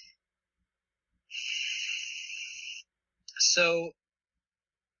 So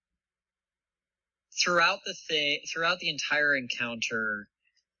throughout the entire encounter,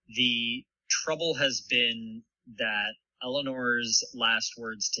 the trouble has been that Eleanor's last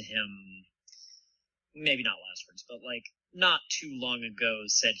words to him, maybe not last words, but like not too long ago,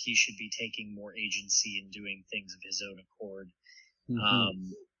 said he should be taking more agency and doing things of his own accord.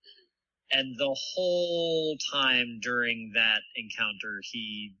 And the whole time during that encounter,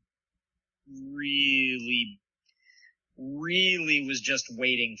 he really, really was just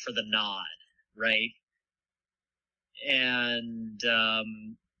waiting for the nod, right? And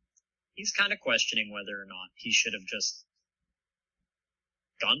he's kind of questioning whether or not he should have just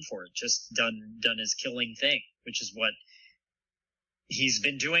gone for it, just done his killing thing, which is what he's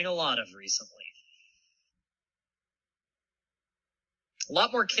been doing a lot of recently. A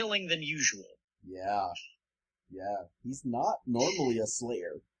lot more killing than usual. Yeah. He's not normally a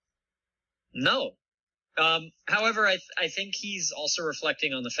slayer. No. However, I think he's also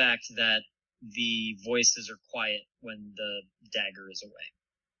reflecting on the fact that the voices are quiet when the dagger is away.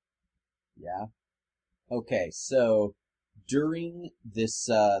 Yeah. Okay, so during this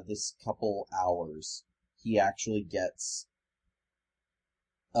couple hours, he actually gets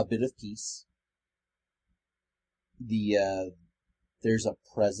a bit of peace. There's a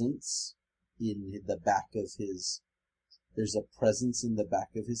presence in the back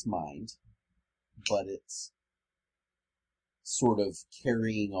of his mind, but it's sort of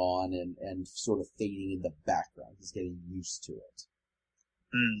carrying on and sort of fading in the background. He's getting used to it.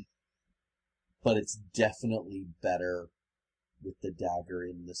 But it's definitely better with the dagger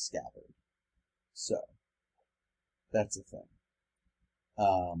in the scabbard. So, that's a thing.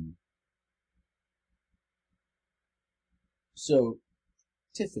 So,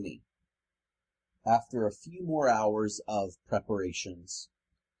 Tiffany, after a few more hours of preparations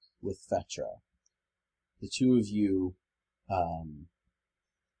with Fetra, the two of you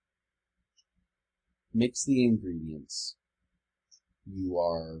mix the ingredients. You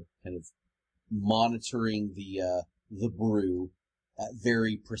are kind of monitoring the brew at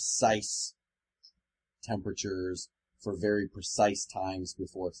very precise temperatures for very precise times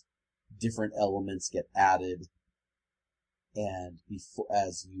before different elements get added, and before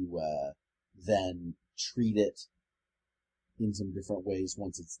as you then treat it in some different ways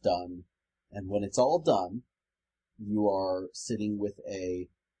once it's done. And when it's all done, you are sitting with a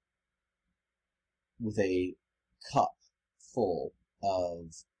cup full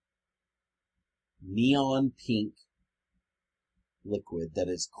of neon pink liquid that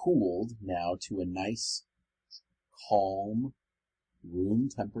is cooled now to a nice, calm room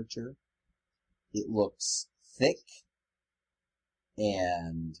temperature. It looks thick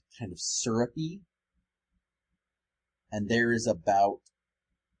and kind of syrupy, and there is about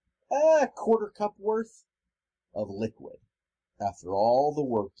a quarter cup worth of liquid. After all the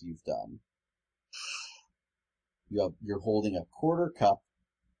work you've done, you're holding a quarter cup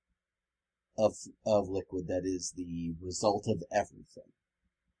of liquid that is the result of everything.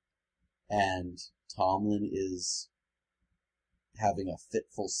 And Tomlin is having a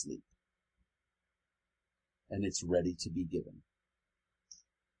fitful sleep, and it's ready to be given.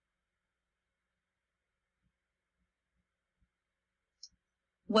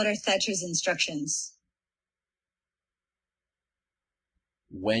 What are Thatcher's instructions?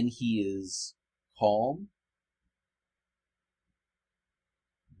 When he is calm,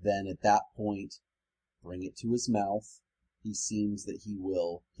 then at that point, bring it to his mouth. He seems that he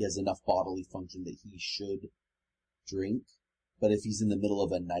has enough bodily function that he should drink. But if he's in the middle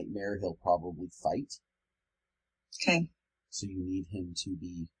of a nightmare, he'll probably fight. Okay. So you need him to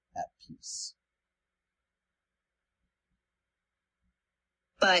be at peace.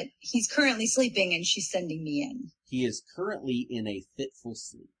 But he's currently sleeping and she's sending me in. He is currently in a fitful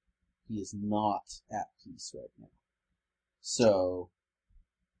sleep. He is not at peace right now. So,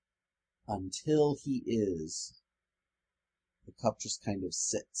 until he is, the cup just kind of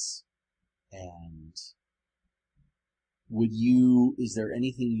sits. And is there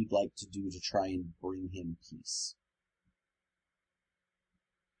anything you'd like to do to try and bring him peace?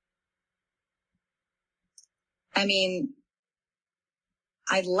 I mean,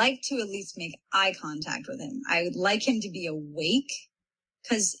 I'd like to at least make eye contact with him. I would like him to be awake,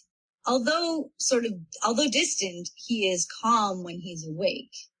 because although distant, he is calm when he's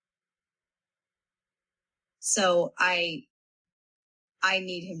awake. So I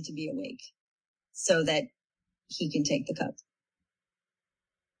need him to be awake so that he can take the cup.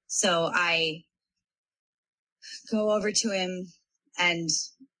 So I go over to him and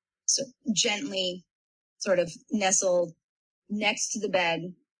gently sort of nestle next to the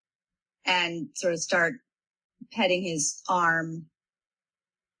bed and sort of start petting his arm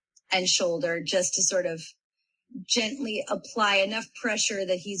and shoulder, just to sort of gently apply enough pressure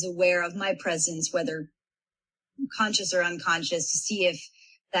that he's aware of my presence, whether conscious or unconscious, to see if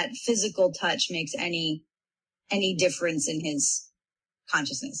that physical touch makes any difference in his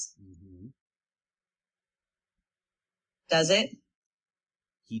consciousness. Mm-hmm. Does it?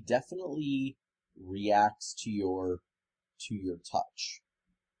 He definitely reacts to your touch,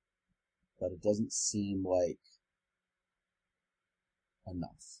 but it doesn't seem like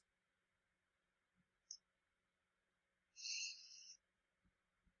enough.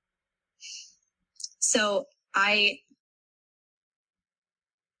 So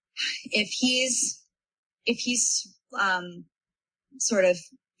if he's sort of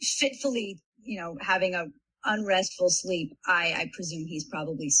fitfully, having a unrestful sleep, I presume he's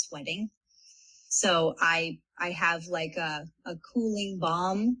probably sweating. So I have like a cooling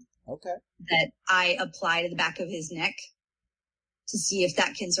balm. Okay. That I apply to the back of his neck to see if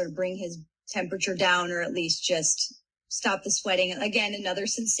that can sort of bring his temperature down, or at least just stop the sweating. Again, another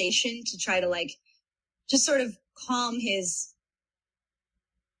sensation to try to just sort of calm his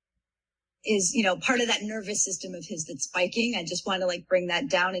part of that nervous system of his that's spiking. I just want to bring that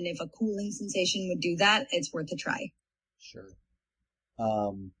down. And if a cooling sensation would do that, it's worth a try. Sure.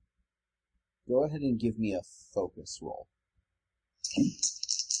 Go ahead and give me a focus roll. Okay.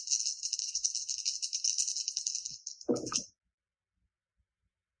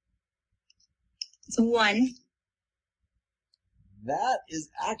 It's a 1. That is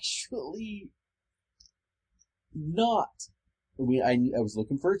actually not. I was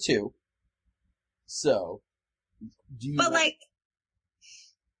looking for a 2. So, do you? But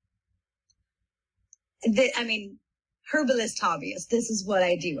herbalist hobbyist. This is what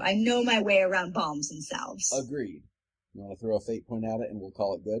I do. I know my way around balms and salves. Agreed. You want to throw a fate point at it, and we'll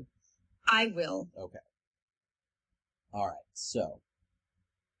call it good? I will. Okay. All right. So,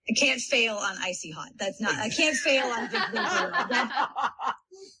 I can't fail on icy hot. I can't fail on Vicks Vapor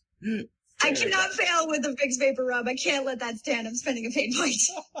Rub. I cannot fail with the Vicks Vapor Rub. I can't let that stand. I'm spending a pain point.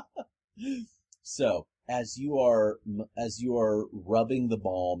 So, as you are rubbing the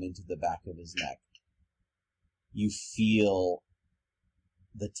balm into the back of his neck, you feel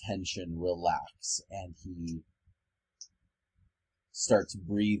the tension relax, and he starts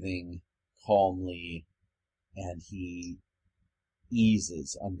breathing calmly, and he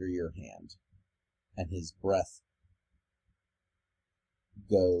eases under your hand, and his breath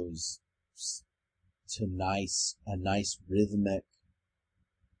goes to a nice rhythmic,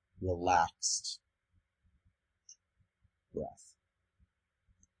 relaxed breath.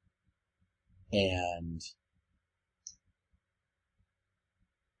 And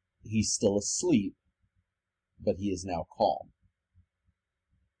he's still asleep, but he is now calm.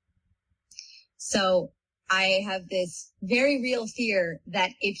 So I have this very real fear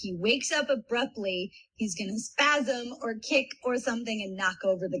that if he wakes up abruptly, he's going to spasm or kick or something and knock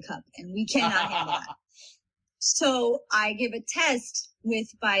over the cup. And we cannot handle that. So I give a test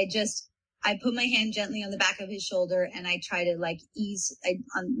I put my hand gently on the back of his shoulder, and I try to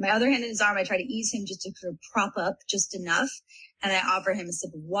on my other hand in his arm, I try to ease him just to sort of prop up just enough. And I offer him a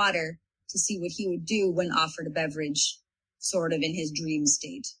sip of water to see what he would do when offered a beverage, sort of in his dream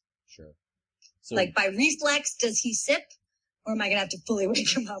state. Sure. So, like by reflex, does he sip, or am I going to have to fully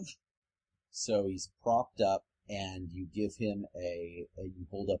wake him up? So he's propped up, and you give him you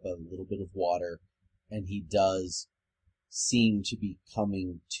hold up a little bit of water, and he does seem to be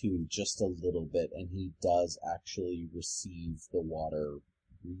coming to just a little bit, and he does actually receive the water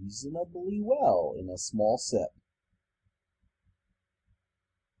reasonably well in a small sip.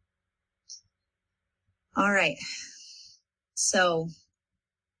 All right. So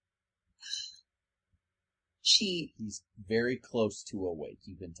he's very close to awake.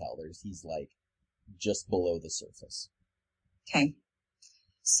 You can tell he's like just below the surface. Okay.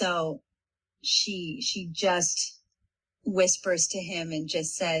 So she just whispers to him and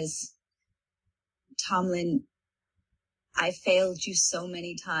just says, Tomlin, I failed you so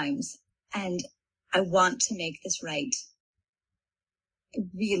many times, and I want to make this right. I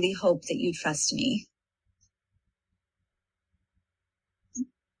really hope that you trust me.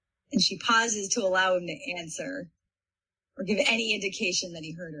 And she pauses to allow him to answer or give any indication that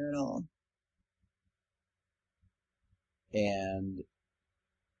he heard her at all. And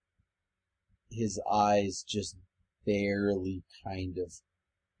his eyes just barely kind of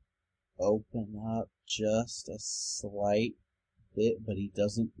open up just a slight bit, but he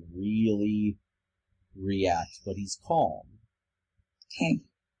doesn't really react, but he's calm. Okay.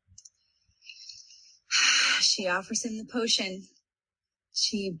 She offers him the potion.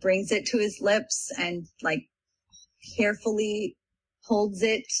 She brings it to his lips and carefully holds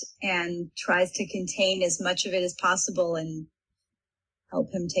it and tries to contain as much of it as possible and help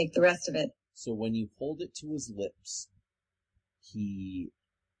him take the rest of it. So when you hold it to his lips, he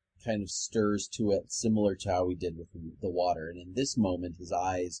kind of stirs to it, similar to how he did with the water. And in this moment, his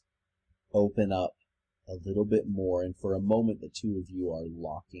eyes open up a little bit more, and for a moment, the two of you are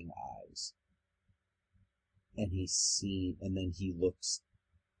locking eyes. And then he looks,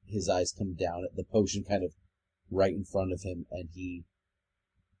 his eyes come down at the potion kind of right in front of him, and he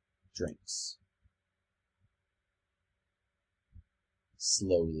drinks.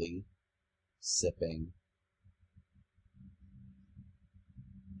 Slowly, sipping.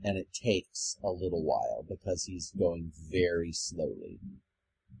 And it takes a little while because he's going very slowly.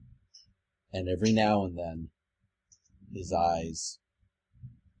 And every now and then, his eyes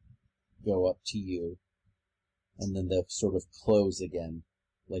go up to you, and then they'll sort of close again,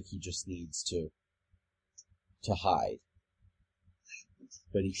 like he just needs to hide.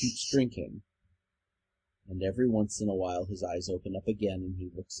 But he keeps drinking. And every once in a while, his eyes open up again, and he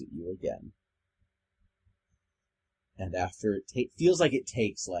looks at you again. And after it feels like it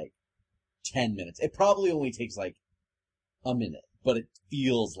takes 10 minutes. It probably only takes a minute, but it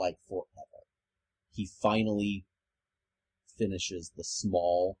feels like forever. He finally finishes the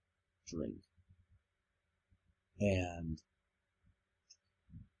small drink. And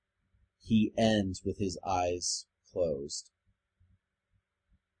he ends with his eyes closed.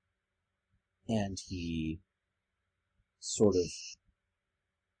 And he sort of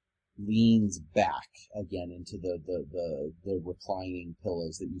leans back again into the reclining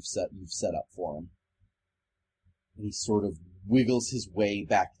pillows that you've set up for him. And he sort of wiggles his way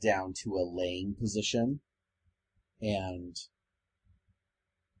back down to a laying position and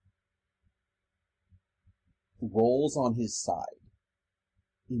rolls on his side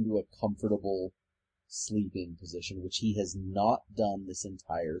into a comfortable sleeping position, which he has not done this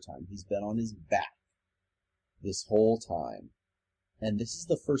entire time. He's been on his back this whole time. And this is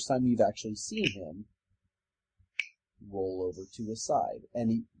the first time you've actually seen him roll over to his side.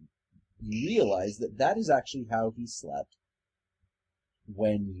 And you realize that that is actually how he slept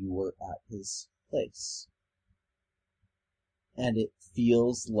when you were at his place. And it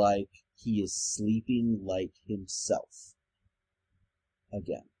feels like he is sleeping like himself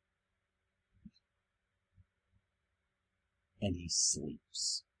again. And he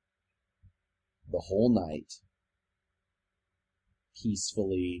sleeps the whole night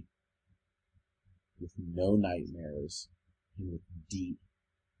peacefully, with no nightmares, and with deep,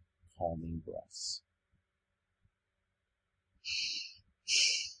 calming breaths.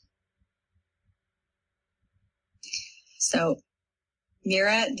 So,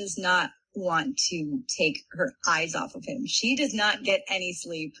 Mira does not want to take her eyes off of him. She does not get any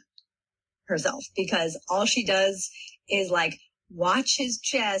sleep herself, because all she does is like watch his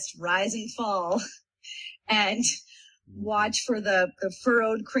chest rise and fall and watch for the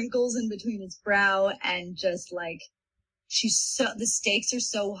furrowed crinkles in between his brow, and just like the stakes are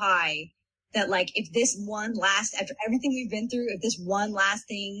so high that like if this one last, after everything we've been through, if this one last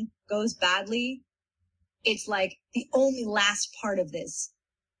thing goes badly, it's like the only last part of this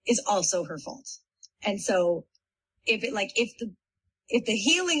is also her fault. And so if the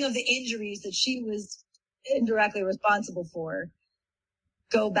healing of the injuries that she was indirectly responsible for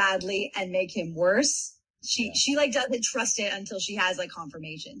go badly and make him worse, she like doesn't trust it until she has like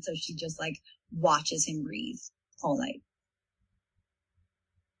confirmation. So she just like watches him breathe all night.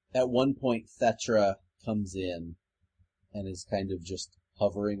 At one point, Thetra comes in and is kind of just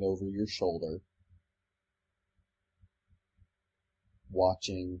hovering over your shoulder,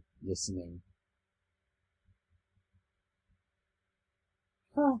 watching, listening.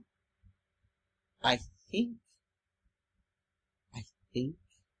 Huh. I think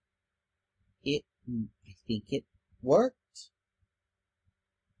it worked.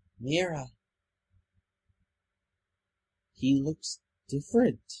 Mira. He looks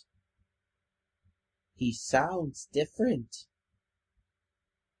different. He sounds different.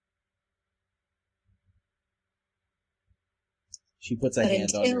 She puts a hand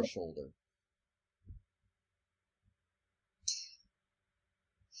on your shoulder.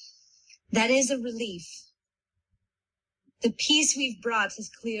 That is a relief. The peace we've brought has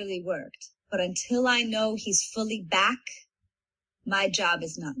clearly worked, but until I know he's fully back, my job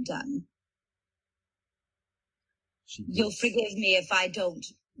is not done. You'll forgive me if I don't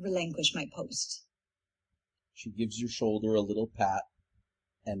relinquish my post. She gives your shoulder a little pat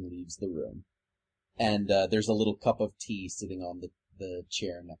and leaves the room. And there's a little cup of tea sitting on the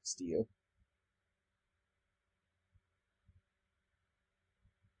chair next to you.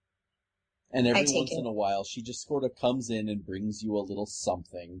 And every once in a while, she just sort of comes in and brings you a little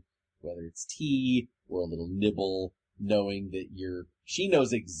something, whether it's tea or a little nibble, knowing that she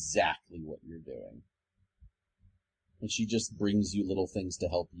knows exactly what you're doing. And she just brings you little things to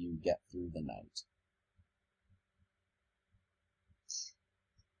help you get through the night.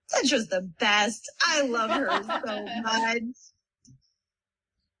 Tetra's the best. I love her so much.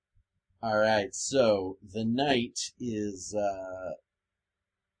 Alright, so the night is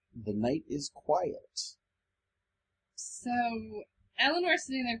quiet. So, Eleanor's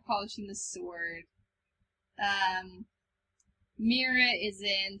sitting there polishing the sword. Mira is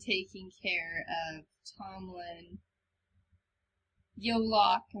in taking care of Tomlin.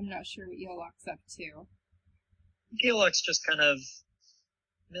 Yolok, I'm not sure what Yolok's up to. Yolok's just kind of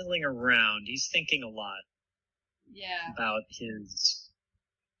milling around. He's thinking a lot. Yeah. About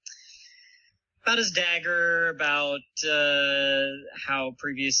his dagger, about how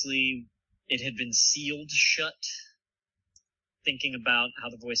previously it had been sealed shut. Thinking about how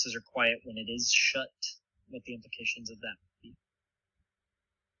the voices are quiet when it is shut, what the implications of that would be.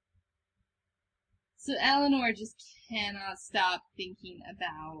 So Eleanor just cannot stop thinking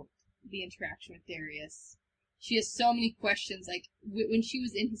about the interaction with Darius. She has so many questions. Like, when she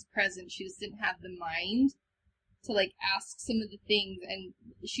was in his presence, she just didn't have the mind to, like, ask some of the things, and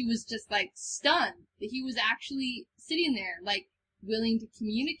she was just, like, stunned that he was actually sitting there, like, willing to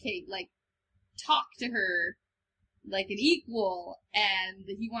communicate, like, talk to her like an equal, and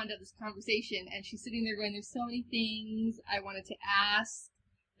that he wanted to have this conversation, and she's sitting there going, there's so many things I wanted to ask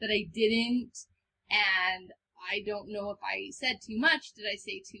that I didn't, and I don't know if I said too much, did I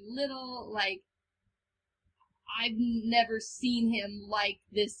say too little, like, I've never seen him like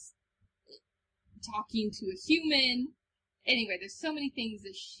this talking to a human. Anyway, there's so many things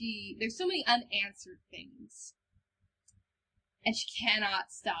that there's so many unanswered things. And she cannot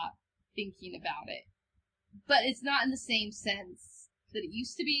stop thinking about it. but it's not in the same sense that it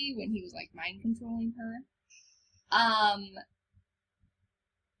used to be when he was, like, mind controlling her.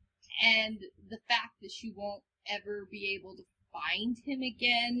 And the fact that she won't ever be able to find him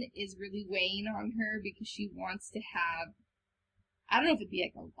again is really weighing on her because she wants to have, I don't know if it'd be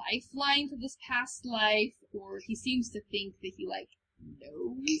like a lifeline to this past life, or he seems to think that he, like,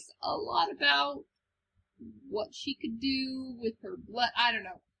 knows a lot about what she could do with her blood. I don't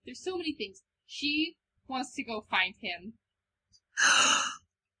know. There's so many things. She wants to go find him.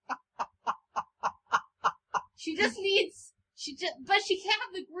 She just needs, but she can't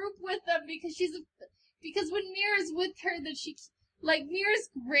have the group with them because when Mira's with her, that she, like, Mira's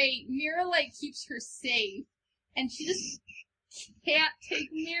great. Mira, like, keeps her safe. And she just can't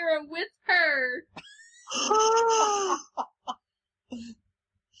take Mira with her.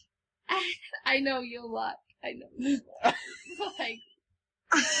 I know you'll luck. I know you'll luck. Like,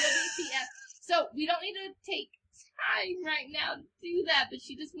 so we don't need to take time right now to do that, but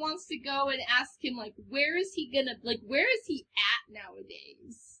she just wants to go and ask him, like, where is he at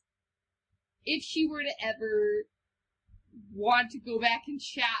nowadays? If she were to ever want to go back and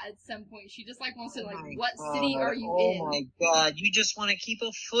chat at some point, she just, like, wants to, like, what city are you in? Oh my god, you just want to keep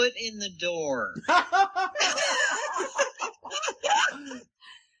a foot in the door.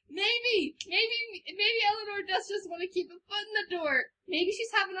 Maybe Eleanor does just want to keep a foot in the door. Maybe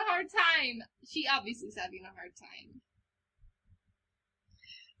she's having a hard time. She obviously is having a hard time.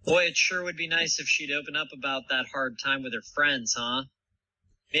 Boy, it sure would be nice if she'd open up about that hard time with her friends, huh?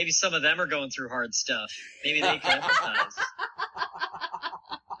 Maybe some of them are going through hard stuff. Maybe they can empathize.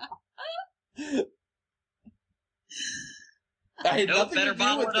 Nope, better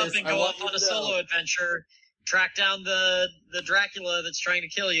bottle it up and go off on a solo adventure. Track down the Dracula that's trying to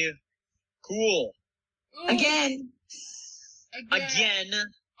kill you. Cool. Ooh. Again. I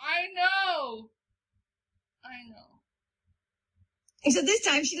know. Except this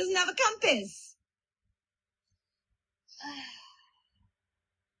time she doesn't have a compass.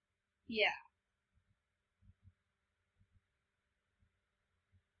 Yeah.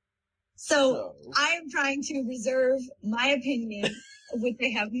 So I am trying to reserve my opinion, which I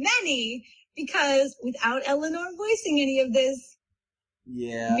have many, because without Eleanor voicing any of this,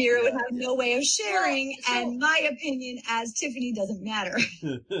 Mira would have no way of sharing, and my opinion as Tiffany doesn't matter.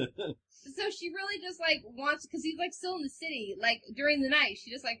 So she really just, like, wants, because he's, like, still in the city, like, during the night,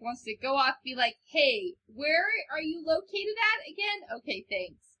 she just, like, wants to go off, be like, hey, where are you located at again? Okay,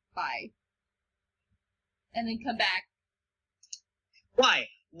 thanks. Bye. And then come back. Why?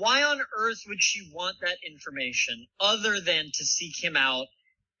 Why on earth would she want that information other than to seek him out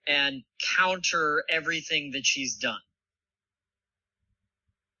and counter everything that she's done?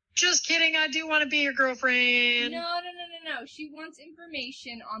 Just kidding, I do want to be your girlfriend. No. She wants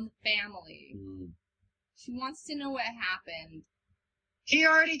information on the family. She wants to know what happened. He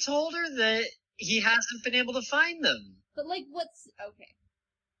already told her that he hasn't been able to find them. But, like, okay.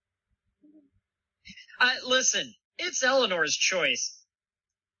 Listen, it's Eleanor's choice.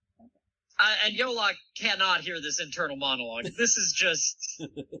 And Yola cannot hear this internal monologue. This is just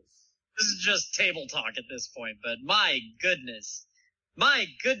table talk at this point, but my goodness,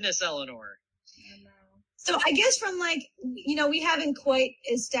 Eleanor. I know. So I guess from, like, we haven't quite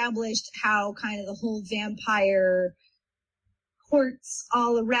established how kind of the whole vampire courts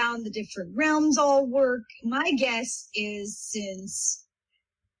all around the different realms all work. My guess is, since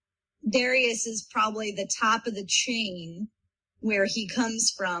Darius is probably the top of the chain where he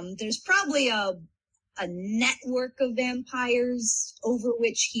comes from, there's probably a network of vampires over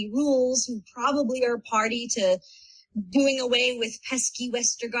which he rules who probably are party to doing away with pesky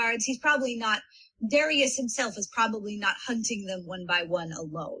Westergaards. Darius himself is probably not hunting them one by one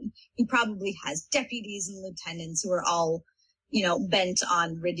alone. He probably has deputies and lieutenants who are all, bent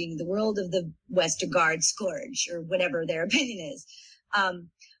on ridding the world of the Westergaard scourge, or whatever their opinion is.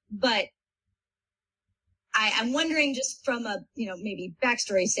 But I'm wondering, just from a, maybe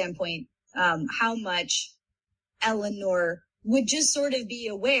backstory standpoint, how much Eleanor would just sort of be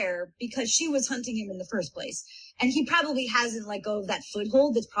aware, because she was hunting him in the first place. And he probably hasn't let go of that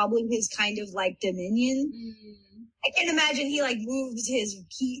foothold. That's probably his kind of, like, dominion. I can't imagine he, like, moves his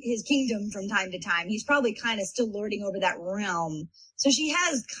kingdom from time to time. He's probably kind of still lording over that realm. So she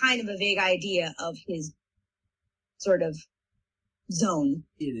has kind of a vague idea of his sort of zone.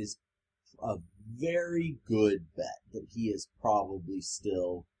 It is a very good bet that he is probably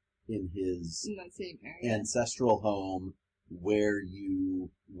still in his ancestral home where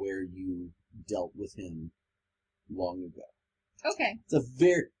you dealt with him long ago. Okay.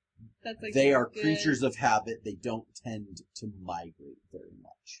 They are creatures of habit. They don't tend to migrate very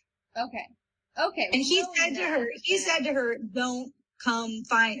much. Okay. Okay. And he said to her, don't come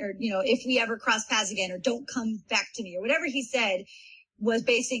find, or, if we ever cross paths again, or don't come back to me, or whatever he said was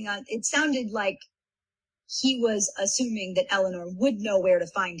basing on, it sounded like he was assuming that Eleanor would know where to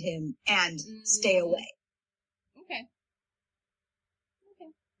find him and stay away. Okay.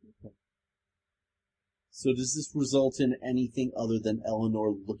 So does this result in anything other than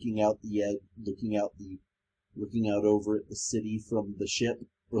Eleanor looking out over at the city from the ship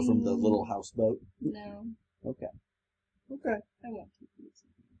or from the little houseboat? No. Okay. I won't keep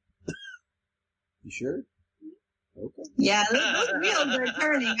it. You sure? Okay. Yeah, those wheels are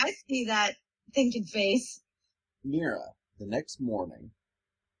turning. I see that thinking face. Mira, the next morning,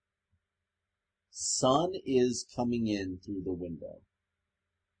 sun is coming in through the window.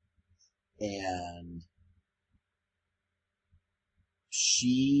 And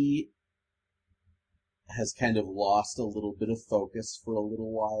she has kind of lost a little bit of focus for a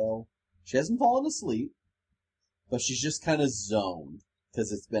little while. She hasn't fallen asleep, but she's just kind of zoned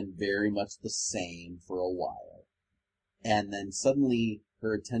because it's been very much the same for a while. And then suddenly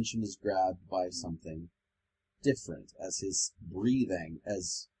her attention is grabbed by something different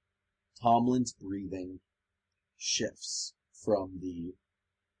as Tomlin's breathing shifts from the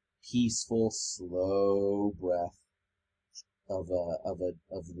peaceful, slow breath of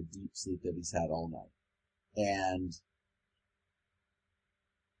the deep sleep that he's had all night. And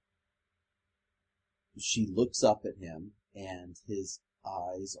she looks up at him, and his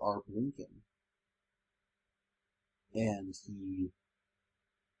eyes are blinking. And he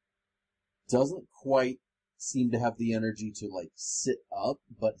doesn't quite seem to have the energy to, sit up,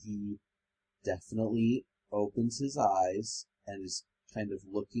 but he definitely opens his eyes and is kind of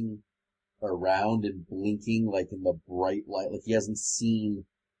looking around and blinking, in the bright light. He hasn't seen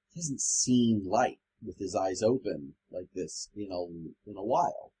light with his eyes open like this in a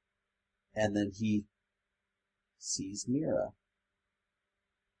while. And then he sees Mira.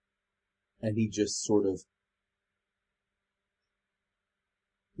 And he just sort of,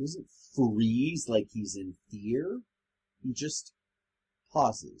 he doesn't freeze like he's in fear. He just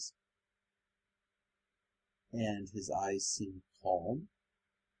pauses. And his eyes seem calm.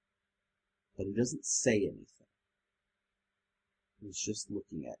 But he doesn't say anything. He's just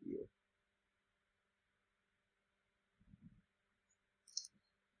looking at you.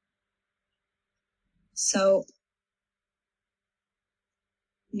 So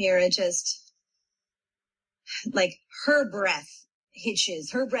Mira just, her breath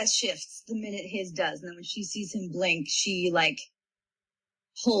hitches, her breath shifts the minute his does. And then when she sees him blink, she,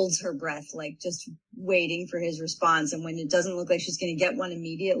 holds her breath, just waiting for his response. And when it doesn't look like she's going to get one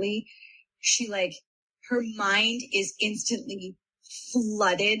immediately, she, her mind is instantly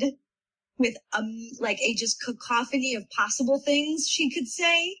flooded with, a just cacophony of possible things she could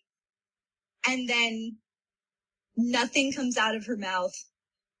say. And then nothing comes out of her mouth,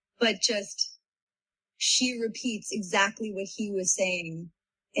 but just, she repeats exactly what he was saying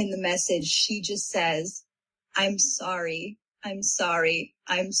in the message. She just says, I'm sorry. I'm sorry.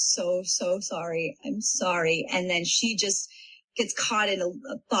 I'm so, so sorry. I'm sorry. And then she just gets caught in a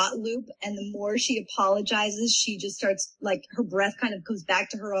thought loop. And the more she apologizes, she just starts, her breath kind of comes back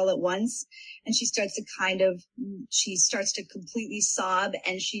to her all at once. And she starts to completely sob,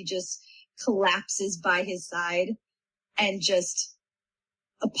 and she just collapses by his side and just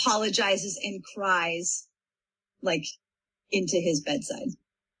apologizes and cries, into his bedside.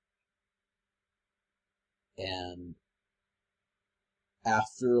 And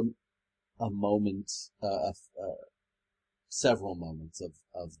after a moment, several moments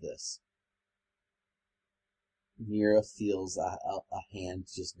of this, Mira feels a hand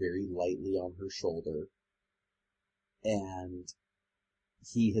just very lightly on her shoulder, and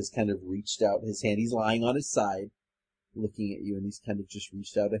he has kind of reached out his hand. He's lying on his side, looking at you, and he's kind of just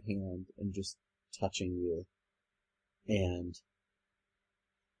reached out a hand and just touching you. And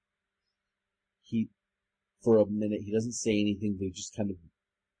for a minute, he doesn't say anything, but he just kind of,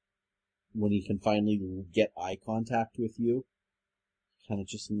 when he can finally get eye contact with you, kind of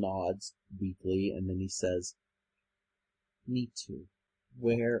just nods weakly, and then he says, me too.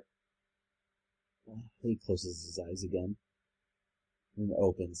 Where? He closes his eyes again and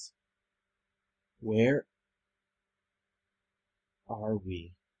opens. Where are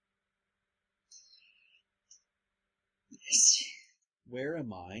we? Where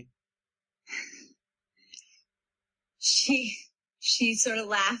am I? She sort of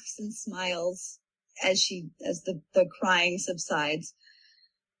laughs and smiles as the crying subsides.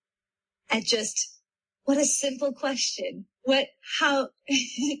 And just, what a simple question.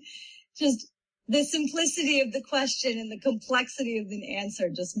 Just the simplicity of the question and the complexity of the answer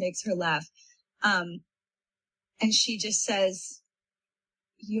just makes her laugh. And she just says,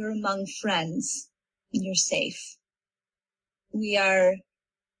 "You're among friends and you're safe. We are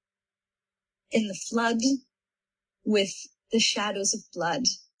in the flood with the shadows of blood.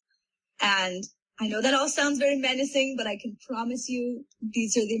 And I know that all sounds very menacing, but I can promise you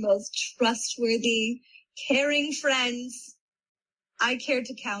these are the most trustworthy, caring friends I care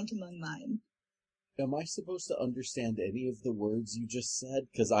to count among mine." Am I supposed to understand any of the words you just said?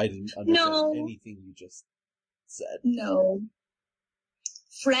 Because I didn't understand No. anything you just said. No.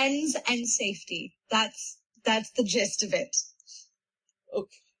 Friends and safety. That's the gist of it.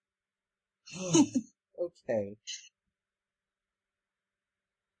 Okay. Okay.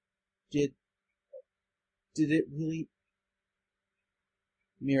 Did it really...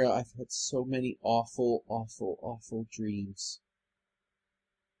 Mira, I've had so many awful, awful, awful dreams.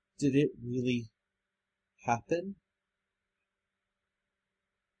 Did it really happen?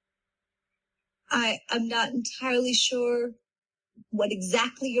 I'm not entirely sure what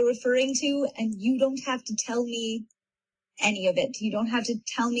exactly you're referring to, and you don't have to tell me any of it. You don't have to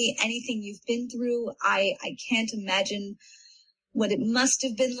tell me anything you've been through. I can't imagine what it must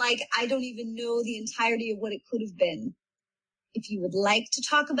have been like. I don't even know the entirety of what it could have been. If you would like to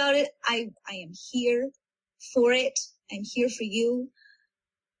talk about it, I am here for it. I'm here for you.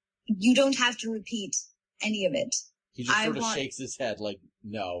 You don't have to repeat any of it. He just sort of shakes his head like,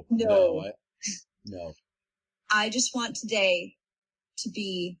 no. I just want today to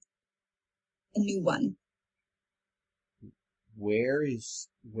be a new one. Where is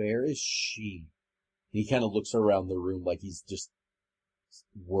she? He kind of looks around the room like he's just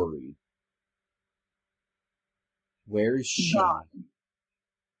worried. Where is she?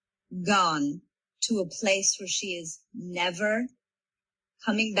 Gone to a place where she is never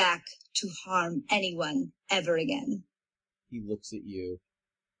coming back to harm anyone ever again. He looks at you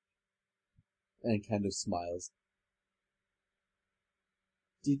and kind of smiles.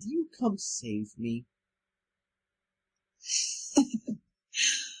 Did you come save me?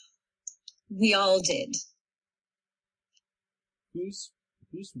 We all did. Who's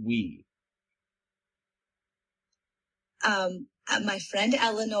we? My friend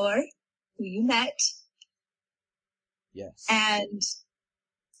Eleanor, who you met. Yes. And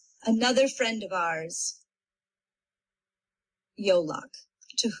another friend of ours, Yolok,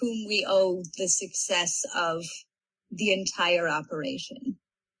 to whom we owe the success of the entire operation.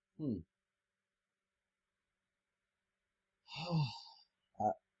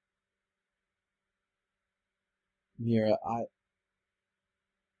 Mira,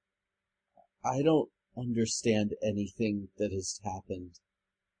 I don't understand anything that has happened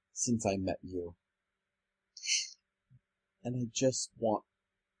since I met you. And I just want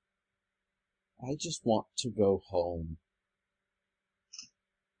to go home.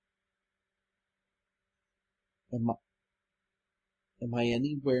 Am I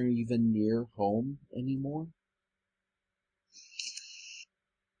anywhere even near home anymore?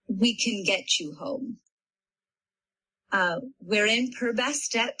 We can get you home. We're in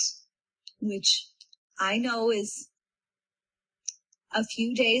Purbastet, which I know is a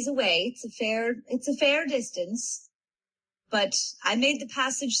few days away. It's a fair distance, but I made the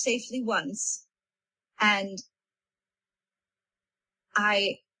passage safely once, and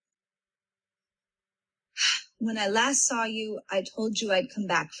when I last saw you, I told you I'd come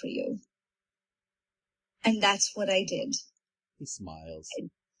back for you. And that's what I did. He smiles.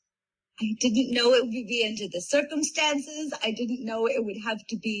 I didn't know it would be under the circumstances. I didn't know it would have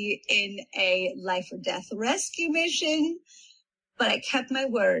to be in a life or death rescue mission, but I kept my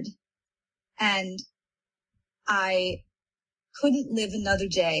word, and I couldn't live another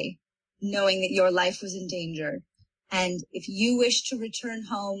day knowing that your life was in danger. And if you wish to return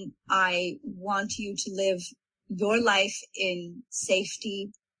home, I want you to live your life in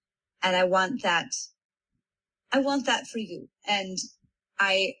safety, and I want that for you. And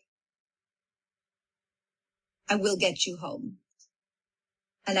I will get you home,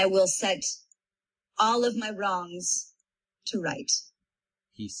 and I will set all of my wrongs to right.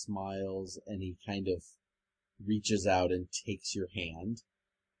 He smiles and he kind of reaches out and takes your hand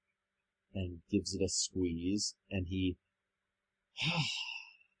and gives it a squeeze, and he...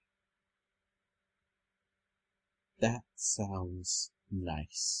 That sounds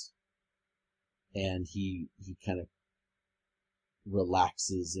nice. And he kind of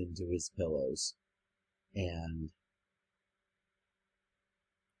relaxes into his pillows and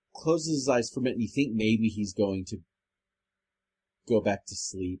closes his eyes for a minute, and you think maybe he's going to go back to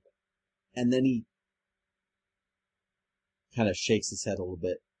sleep. And then he kind of shakes his head a little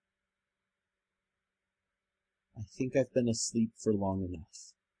bit. I think I've been asleep for long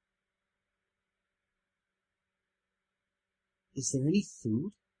enough. Is there any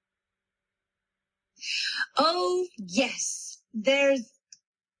food? Oh, yes. There's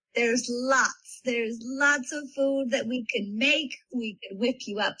lots. There's lots of food that we could make. We could whip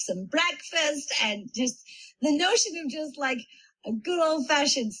you up some breakfast, and just the notion of just like a good old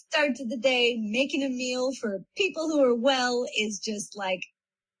fashioned start to the day, making a meal for people who are well is just like,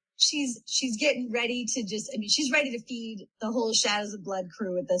 she's getting ready to she's ready to feed the whole Shadows of Blood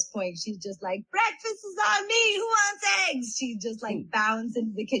crew at this point. She's just like, breakfast is on me. Who wants eggs? She just like bounds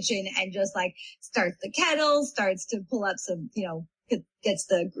into the kitchen and just like starts the kettle, starts to pull up some, gets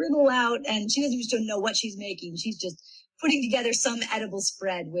the griddle out, and she doesn't even know what she's making. She's just putting together some edible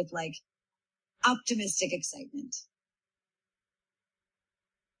spread with like optimistic excitement.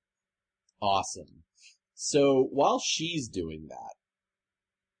 Awesome. So while she's doing that,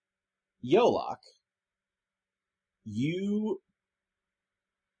 Yolok,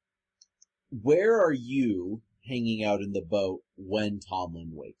 where are you hanging out in the boat when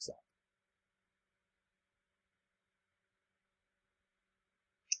Tomlin wakes up?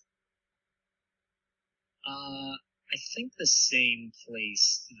 I think the same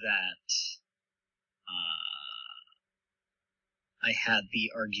place that I had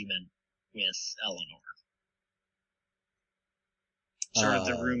the argument with Eleanor. Sort of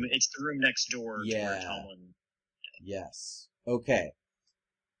the room. It's the room next door to where Tomlin. Yes. Okay.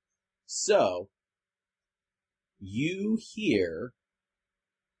 So you hear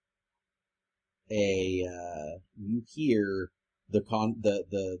the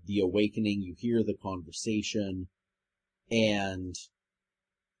awakening. You hear the conversation, and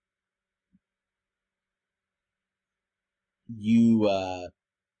you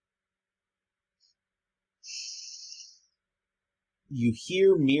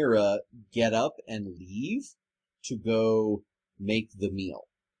hear Mira get up and leave to go make the meal.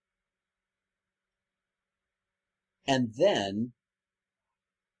 And then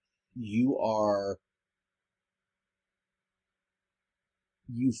you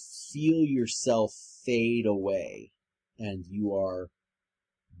feel yourself fade away, and you are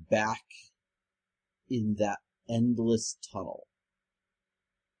back in that endless tunnel,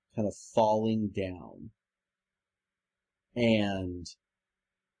 kind of falling down. And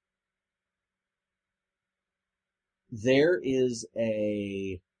there is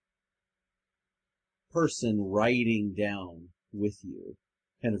a person riding down with you,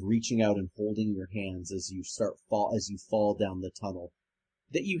 kind of reaching out and holding your hands as you fall down the tunnel,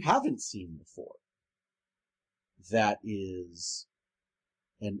 that you haven't seen before. That is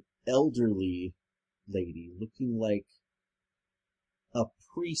an elderly lady looking like a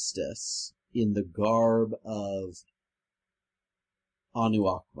priestess in the garb of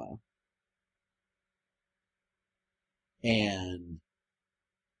Anuakma. And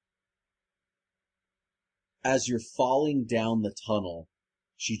as you're falling down the tunnel,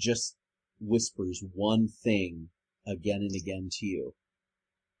 she just whispers one thing again and again to you.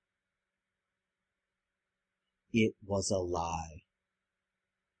 It was a lie.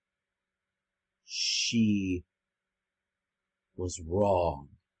 She was wrong.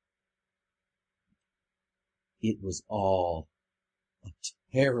 It was all a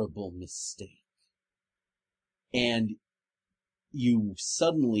terrible mistake. And you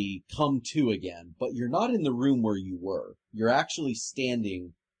suddenly come to again, but you're not in the room where you were. You're actually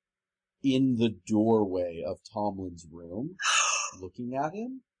standing in the doorway of Tomlin's room, looking at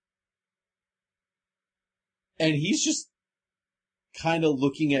him. And he's just kind of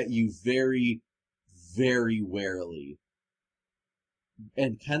looking at you very, very warily.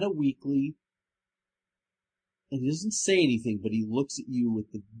 And kind of weakly. And he doesn't say anything, but he looks at you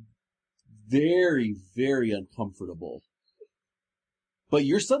with the very, very uncomfortable. But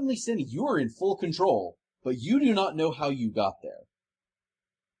you're suddenly standing, you are in full control, but you do not know how you got there.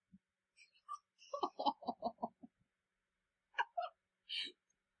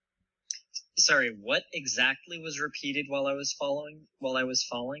 Sorry, what exactly was repeated while I was falling?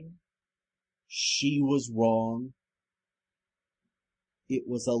 She was wrong. It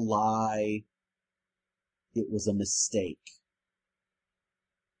was a lie. It was a mistake.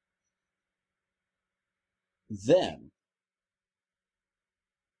 Then,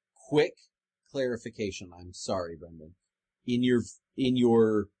 quick clarification. I'm sorry, Brendan. In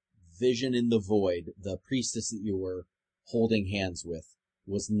your vision in the void, the priestess that you were holding hands with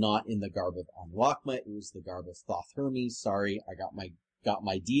was not in the garb of Anwakma. It was the garb of Thoth Hermes. Sorry, I got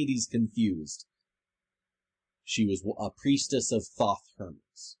my deities confused. She was a priestess of Thoth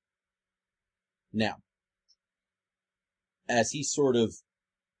Hermes. Now, as he sort of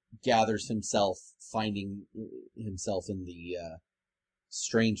gathers himself, finding himself in the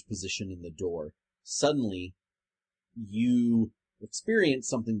strange position in the door, suddenly you experience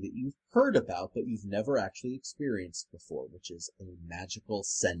something that you've heard about, but you've never actually experienced before, which is a magical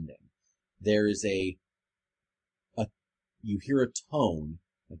sending. There is you hear a tone,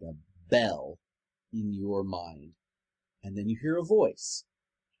 like a bell, in your mind, and then you hear a voice,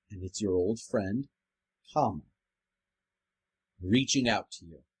 and it's your old friend, Kama, reaching out to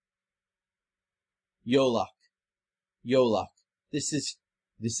you. Yolak, this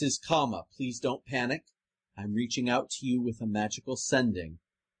is Kama. Please don't panic. I'm reaching out to you with a magical sending.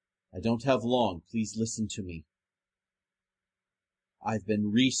 I don't have long. Please listen to me. I've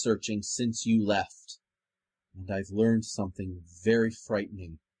been researching since you left, and I've learned something very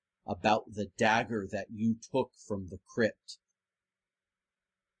frightening about the dagger that you took from the crypt.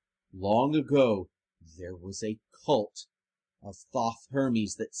 Long ago, there was a cult of Thoth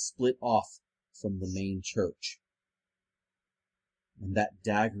Hermes that split off from the main church. And that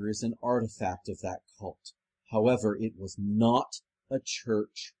dagger is an artifact of that cult. However, it was not a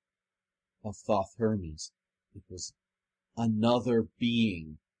church of Thoth Hermes. It was another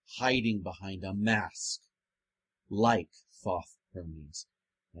being hiding behind a mask, like Thoth Hermes.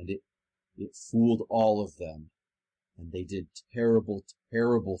 And it fooled all of them. And they did terrible,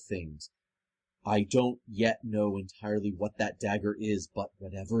 terrible things. I don't yet know entirely what that dagger is, but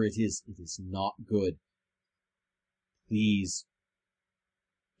whatever it is not good. Please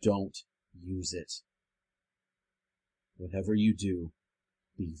don't use it. Whatever you do,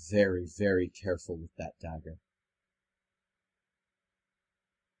 be very, very careful with that dagger.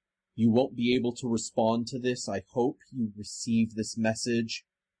 You won't be able to respond to this. I hope you receive this message.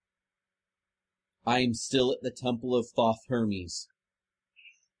 I am still at the Temple of Thoth Hermes,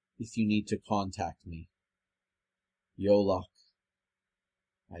 if you need to contact me. Yolak,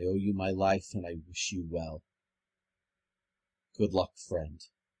 I owe you my life and I wish you well. Good luck, friend.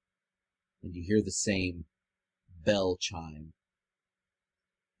 And you hear the same bell chime,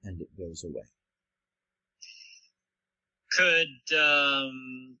 and it goes away. Could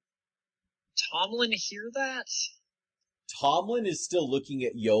Tomlin hear that? Tomlin is still looking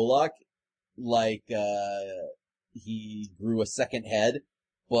at Yolak like he grew a second head,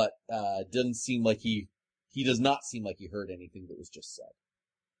 but doesn't seem like he does not seem like he heard anything that was just said.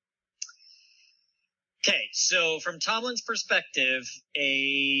 Okay, so from Tomlin's perspective,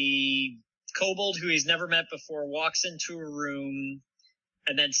 a kobold who he's never met before walks into a room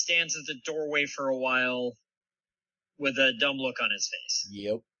and then stands at the doorway for a while with a dumb look on his face.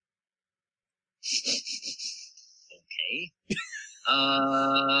 Yep. Okay.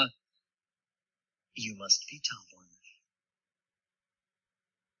 You must be Tomlin.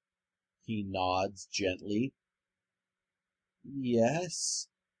 He nods gently. Yes,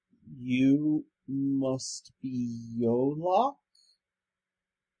 you must be Yolak,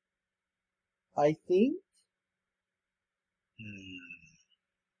 I think.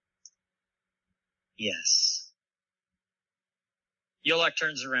 Yes. Yolak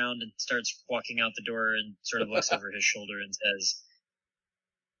turns around and starts walking out the door and sort of looks over his shoulder and says,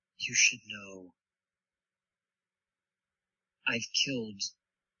 "You should know. I've killed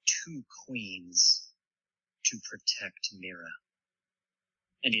 2 queens to protect Mira."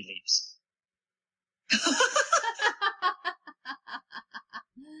 And he leaves.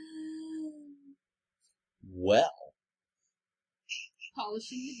 Well.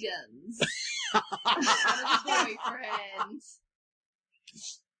 Polishing the guns. Out of the boyfriend.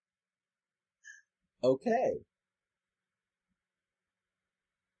 Okay.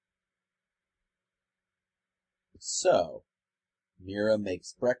 So, Mira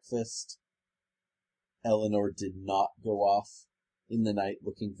makes breakfast. Eleanor did not go off in the night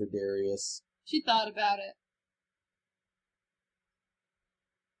looking for Darius. She thought about it.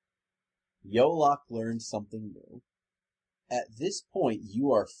 Yolak learned something new. At this point,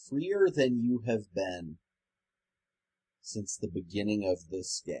 you are freer than you have been since the beginning of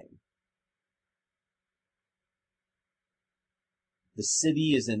this game. The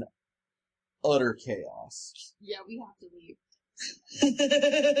city is in utter chaos. Yeah, we have to leave.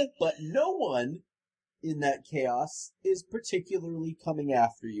 But no one in that chaos is particularly coming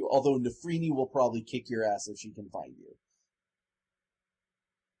after you, although Nefrini will probably kick your ass if she can find you.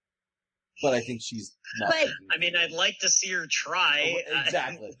 But I think she's not. I mean, I'd like to see her try. Oh,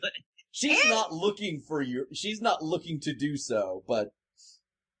 exactly. She's not looking for you. She's not looking to do so, but.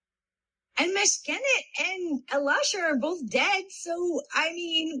 And Meshkenet and Elisha are both dead, so, I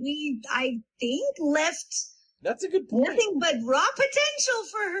mean, I think, left. That's a good point. Nothing but raw potential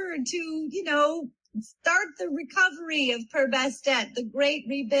for her to, start the recovery of Perbastet, the great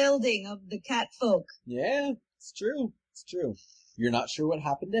rebuilding of the cat folk. Yeah, it's true. It's true. You're not sure what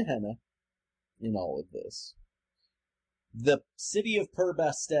happened to Henna in all of this. The city of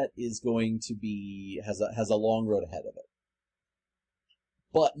Purbastet is going to has a long road ahead of it.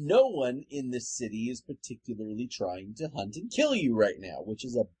 But no one in this city is particularly trying to hunt and kill you right now, which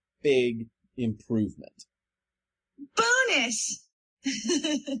is a big improvement. Bonus!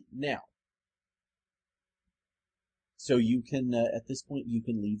 Now, so you can, at this point, you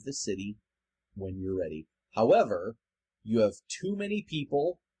can leave the city when you're ready. However, you have too many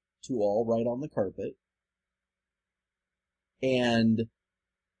people to all ride on the carpet. And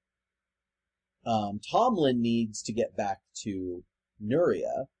Tomlin needs to get back to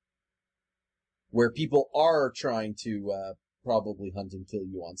Nuria, where people are trying to probably hunt and kill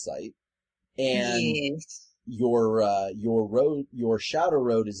you on sight. And yes. your Shadow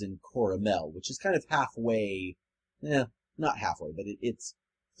Road is in Coramel, which is kind of halfway. Not halfway, but it's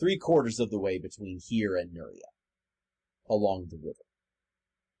 3/4 of the way between here and Nuria, along the river.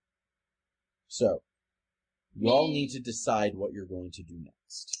 So, you all need to decide what you're going to do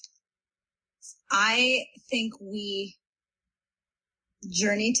next. I think we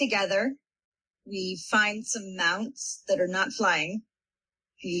journey together. We find some mounts that are not flying.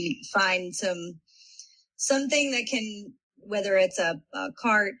 We find something that can, whether it's a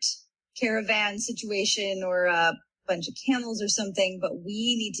cart, caravan situation, or a bunch of camels or something, but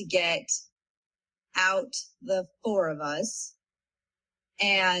we need to get out, the 4 of us.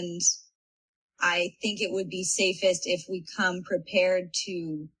 And I think it would be safest if we come prepared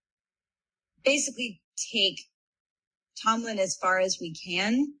to basically take Tomlin as far as we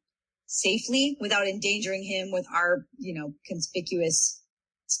can safely without endangering him with our, conspicuous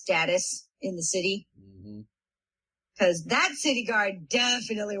status in the city. Because that city guard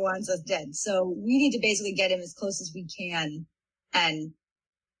definitely wants us dead. So we need to basically get him as close as we can and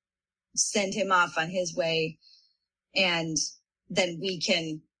send him off on his way. And then we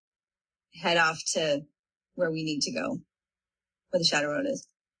can head off to where we need to go, where the Shadow Road is.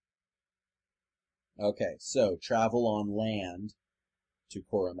 Okay, so travel on land to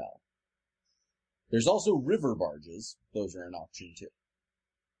Coramel. There's also river barges. Those are an option too.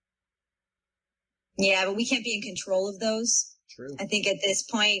 Yeah, but we can't be in control of those. True. I think at this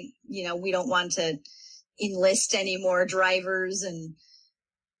point, we don't want to enlist any more drivers, and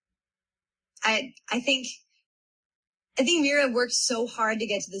I think Mira worked so hard to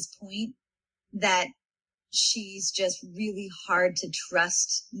get to this point that she's just really hard to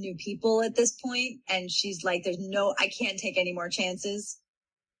trust new people at this point, and she's like, I can't take any more chances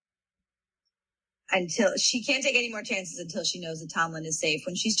until she knows that Tomlin is safe.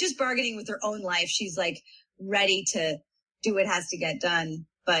 When she's just bargaining with her own life, she's like ready to do what has to get done.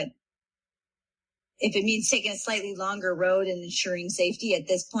 But if it means taking a slightly longer road and ensuring safety at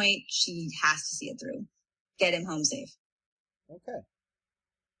this point, she has to see it through. Get him home safe. Okay.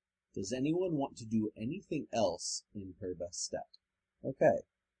 Does anyone want to do anything else in Purbastet? Okay.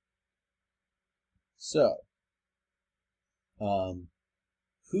 So,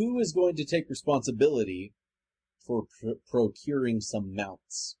 who is going to take responsibility for procuring some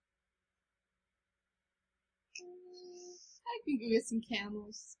mounts? I can go get some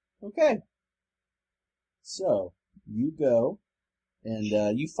camels. Okay. So, you go,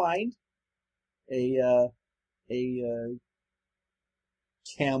 and you find a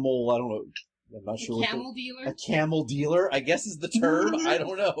camel, I don't know, I'm not sure. Camel dealer? A camel dealer, I guess is the term. I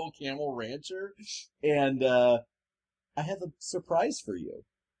don't know. Camel rancher. And I have a surprise for you.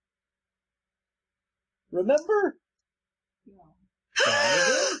 Remember? No.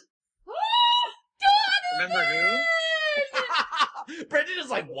 Donovan? Remember who? Brendan is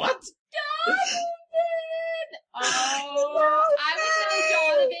like, what? Donovan! Oh, I would know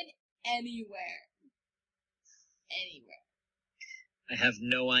Donovan anywhere. I have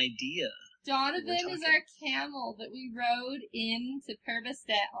no idea. Donovan is our camel that we rode into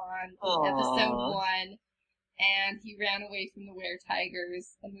Purbastet on in Aww. episode 1, and he ran away from the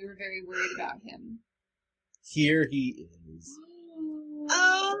were-tigers, and we were very worried about him. Here he is.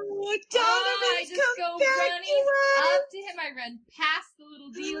 Oh, I Donovan's just go running up to him. I run past the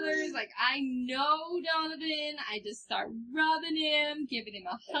little dealers, like I know Donovan. I just start rubbing him, giving him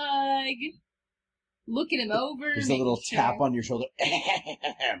a hug, looking him over. There's a little tap on your shoulder.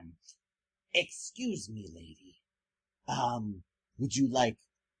 Excuse me, lady. Would you like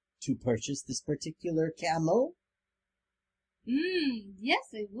to purchase this particular camel?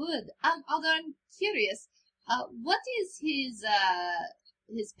 Yes, I would. Although I'm curious, what is his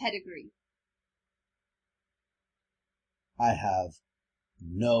pedigree? I have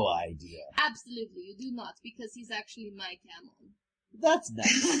no idea. Absolutely, you do not, because he's actually my camel. That's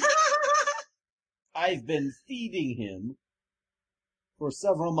nice. I've been feeding him for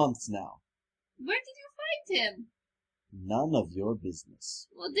several months now. Where did you find him? None of your business.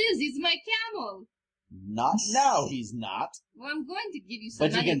 Well, this is my camel. Not now, he's not. Well, I'm going to give you some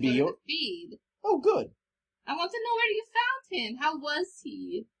But you money can be for your... the feed. Oh, good. I want to know where you found him. How was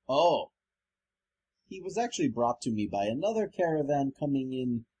he? Oh. He was actually brought to me by another caravan coming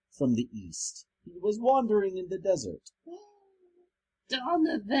in from the east. He was wandering in the desert.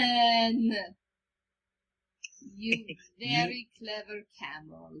 Donovan! You very clever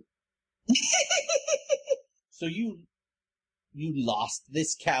camel. So you lost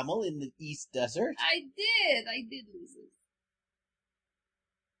this camel in the East Desert? I did lose it.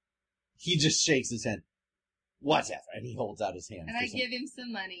 He just shakes his head. Whatever. And he holds out his hand. And I give him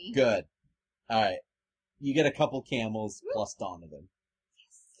some money. Good. Alright. You get a couple camels plus Donovan.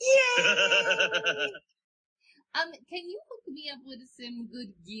 Yay! Can you hook me up with some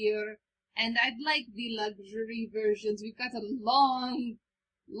good gear? And I'd like the luxury versions. We've got a long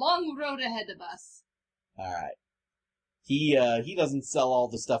road ahead of us. Alright. He doesn't sell all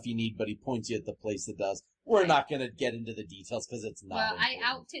the stuff you need, but he points you at the place that does. We're not gonna get into the details because it's not Well, important.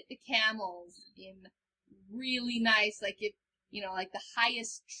 I outfit the camels in really nice, like like the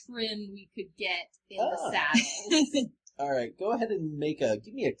highest trim we could get in the saddles. Alright, go ahead and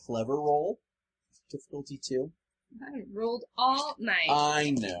give me a clever roll. Difficulty 2. I rolled all night.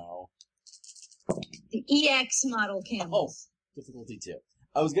 I know. The EX model camels. Oh, difficulty 2.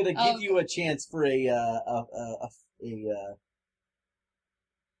 I was gonna give you a chance for a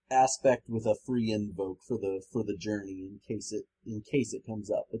aspect with a free invoke for the journey in case it comes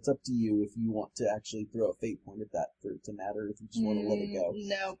up. It's up to you if you want to actually throw a fate point at that for it to matter, if you just want to let it go.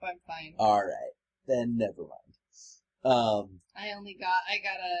 Nope, I'm fine. Alright. Then never mind. I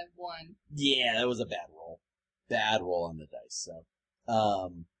got a 1. Yeah, that was a bad roll. Bad roll on the dice, so.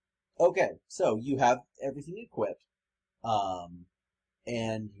 Okay, so you have everything equipped.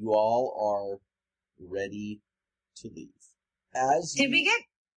 And you all are ready to leave. Did we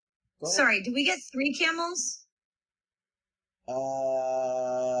get 3 camels? You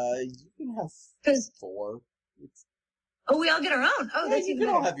can have 4. We all get our own. Oh, yeah, that's you even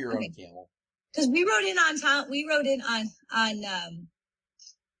can all better. have your own camel. Because we rode in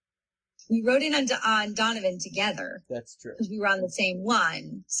on Donovan together. That's true. Because we were on the same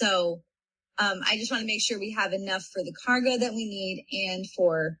one. So, I just want to make sure we have enough for the cargo that we need and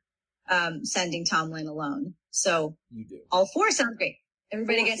for, sending Tomlin alone. So. You do. All 4 sounds great.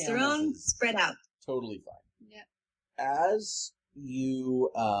 Everybody 4 gets their own, spread out. Totally fine. Yeah. As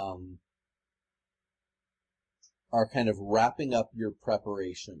you, are kind of wrapping up your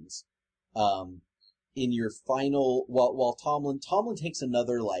preparations, in your final, while Tomlin takes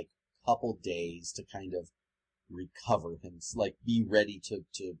another, couple days to kind of recover him, be ready to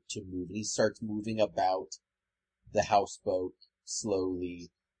move, and he starts moving about the houseboat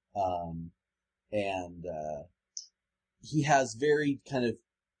slowly, and he has very kind of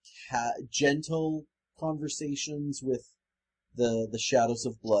gentle conversations with the Shadows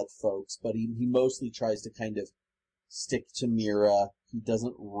of Blood folks, but he mostly tries to kind of stick to Mira. He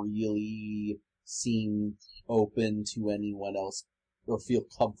doesn't really seem open to anyone else or feel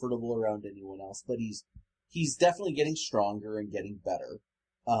comfortable around anyone else, but he's definitely getting stronger and getting better.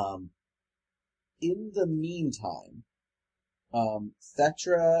 In the meantime,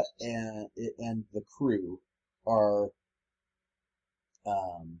 Thetra and the crew are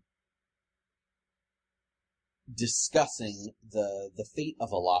discussing the fate of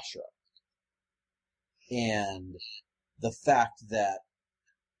Alashra and the fact that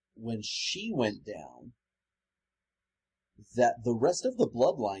when she went down, that the rest of the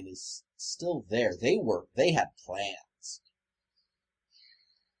bloodline is still there. They had plans.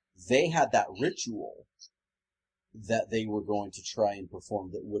 They had that ritual that they were going to try and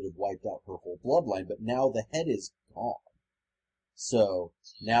perform that would have wiped out her whole bloodline, but now the head is gone. So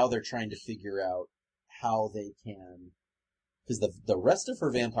now they're trying to figure out how they can, because the rest of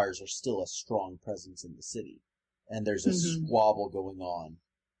her vampires are still a strong presence in the city, and there's a squabble going on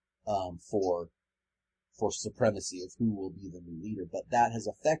for supremacy of who will be the new leader, but that has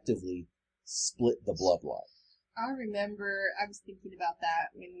effectively split the bloodline. I remember I was thinking about that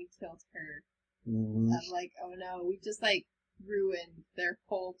when we killed her. Mm-hmm. I'm like, oh no, we just ruined their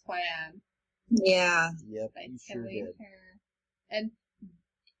whole plan. Yeah. Yep, by you sure killing did. her. And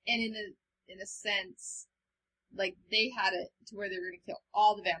in a sense, they had it to where they were gonna kill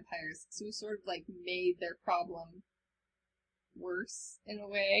all the vampires, so we sort of made their problem worse in a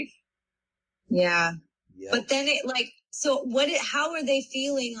way. Yeah. Yep. But then how are they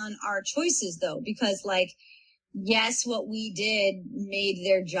feeling on our choices though? Because yes, what we did made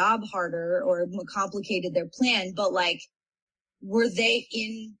their job harder or complicated their plan, but were they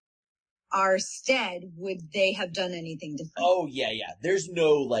in our stead, would they have done anything different? Oh, yeah. There's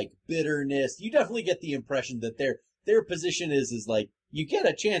no, like, bitterness. You definitely get the impression that their position is like, you get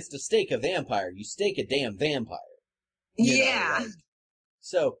a chance to stake a vampire, you stake a damn vampire. Yeah.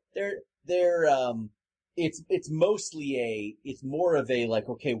 So it's mostly it's more of a, like,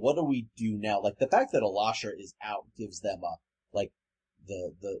 okay, what do we do now? Like, the fact that Elisha is out gives them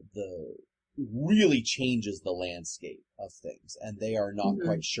the really changes the landscape of things, and they are not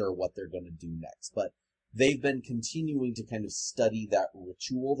quite sure what they're going to do next. But they've been continuing to kind of study that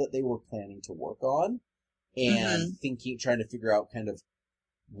ritual that they were planning to work on, and trying to figure out kind of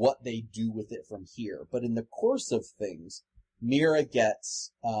what they do with it from here. But in the course of things, Mira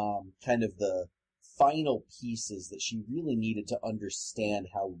gets kind of the final pieces that she really needed to understand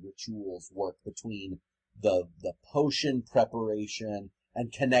how rituals work, between the potion preparation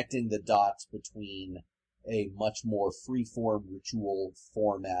and connecting the dots between a much more free-form ritual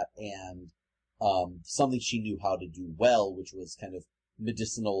format and something she knew how to do well, which was kind of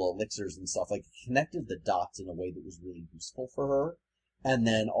medicinal elixirs and stuff. Like, it connected the dots in a way that was really useful for her. And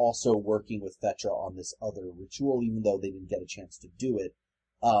then also working with Fetra on this other ritual, even though they didn't get a chance to do it.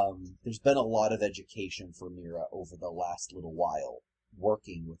 There's been a lot of education for Mira over the last little while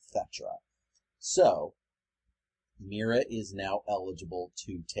working with Fetra. So, Mira is now eligible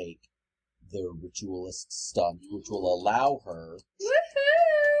to take the ritualist stunt, which will allow her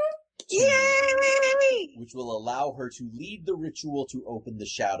Yay! which will allow her to lead the ritual to open the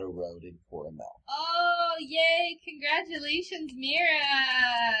Shadow Road in Coramel. Oh, yay! Congratulations, Mira!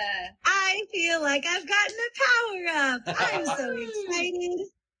 I feel like I've gotten a power-up! I'm so excited!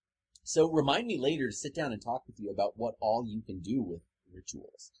 So remind me later to sit down and talk with you about what all you can do with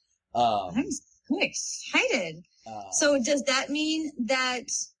rituals. I'm so excited. So does that mean that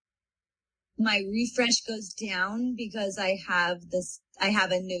my refresh goes down because I have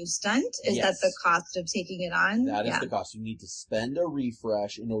a new stunt? Is that the cost of taking it on? That is the cost. You need to spend a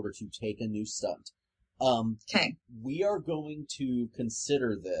refresh in order to take a new stunt. Okay. We are going to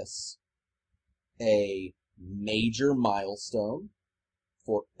consider this a major milestone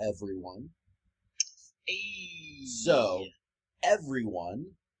for everyone. Hey. So,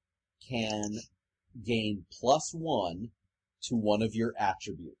 everyone can gain +1 to one of your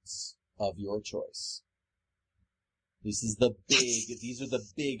attributes of your choice. These are the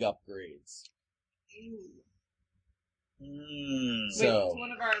big upgrades. So, wait,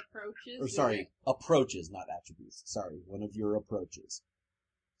 one of our approaches? Or sorry, approaches, not attributes. Sorry, one of your approaches.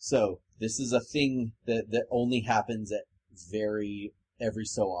 So, this is a thing that only happens at every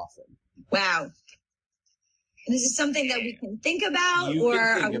so often. Wow. And this is something that we can think about, or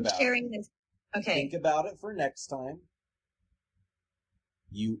are we sharing this? Okay. Think about it for next time.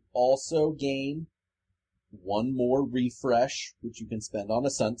 You also gain one more refresh, which you can spend on a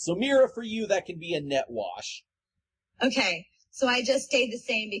stunt. So, Mira, for you, that can be a net wash. Okay. So I just stayed the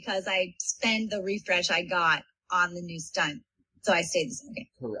same because I spend the refresh I got on the new stunt. So I stayed the same. Okay.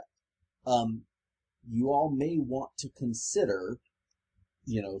 Correct. You all may want to consider,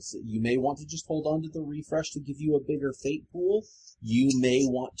 so you may want to just hold on to the refresh to give you a bigger fate pool. You may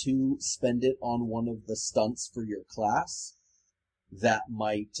want to spend it on one of the stunts for your class. That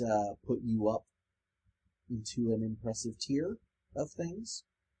might put you up into an impressive tier of things.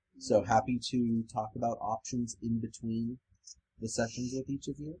 So happy to talk about options in between the sessions with each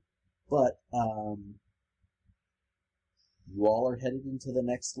of you. But you all are headed into the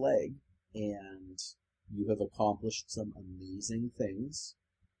next leg, and you have accomplished some amazing things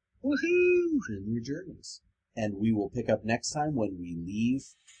in your journeys. And we will pick up next time when we leave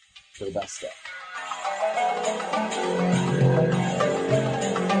for Besta.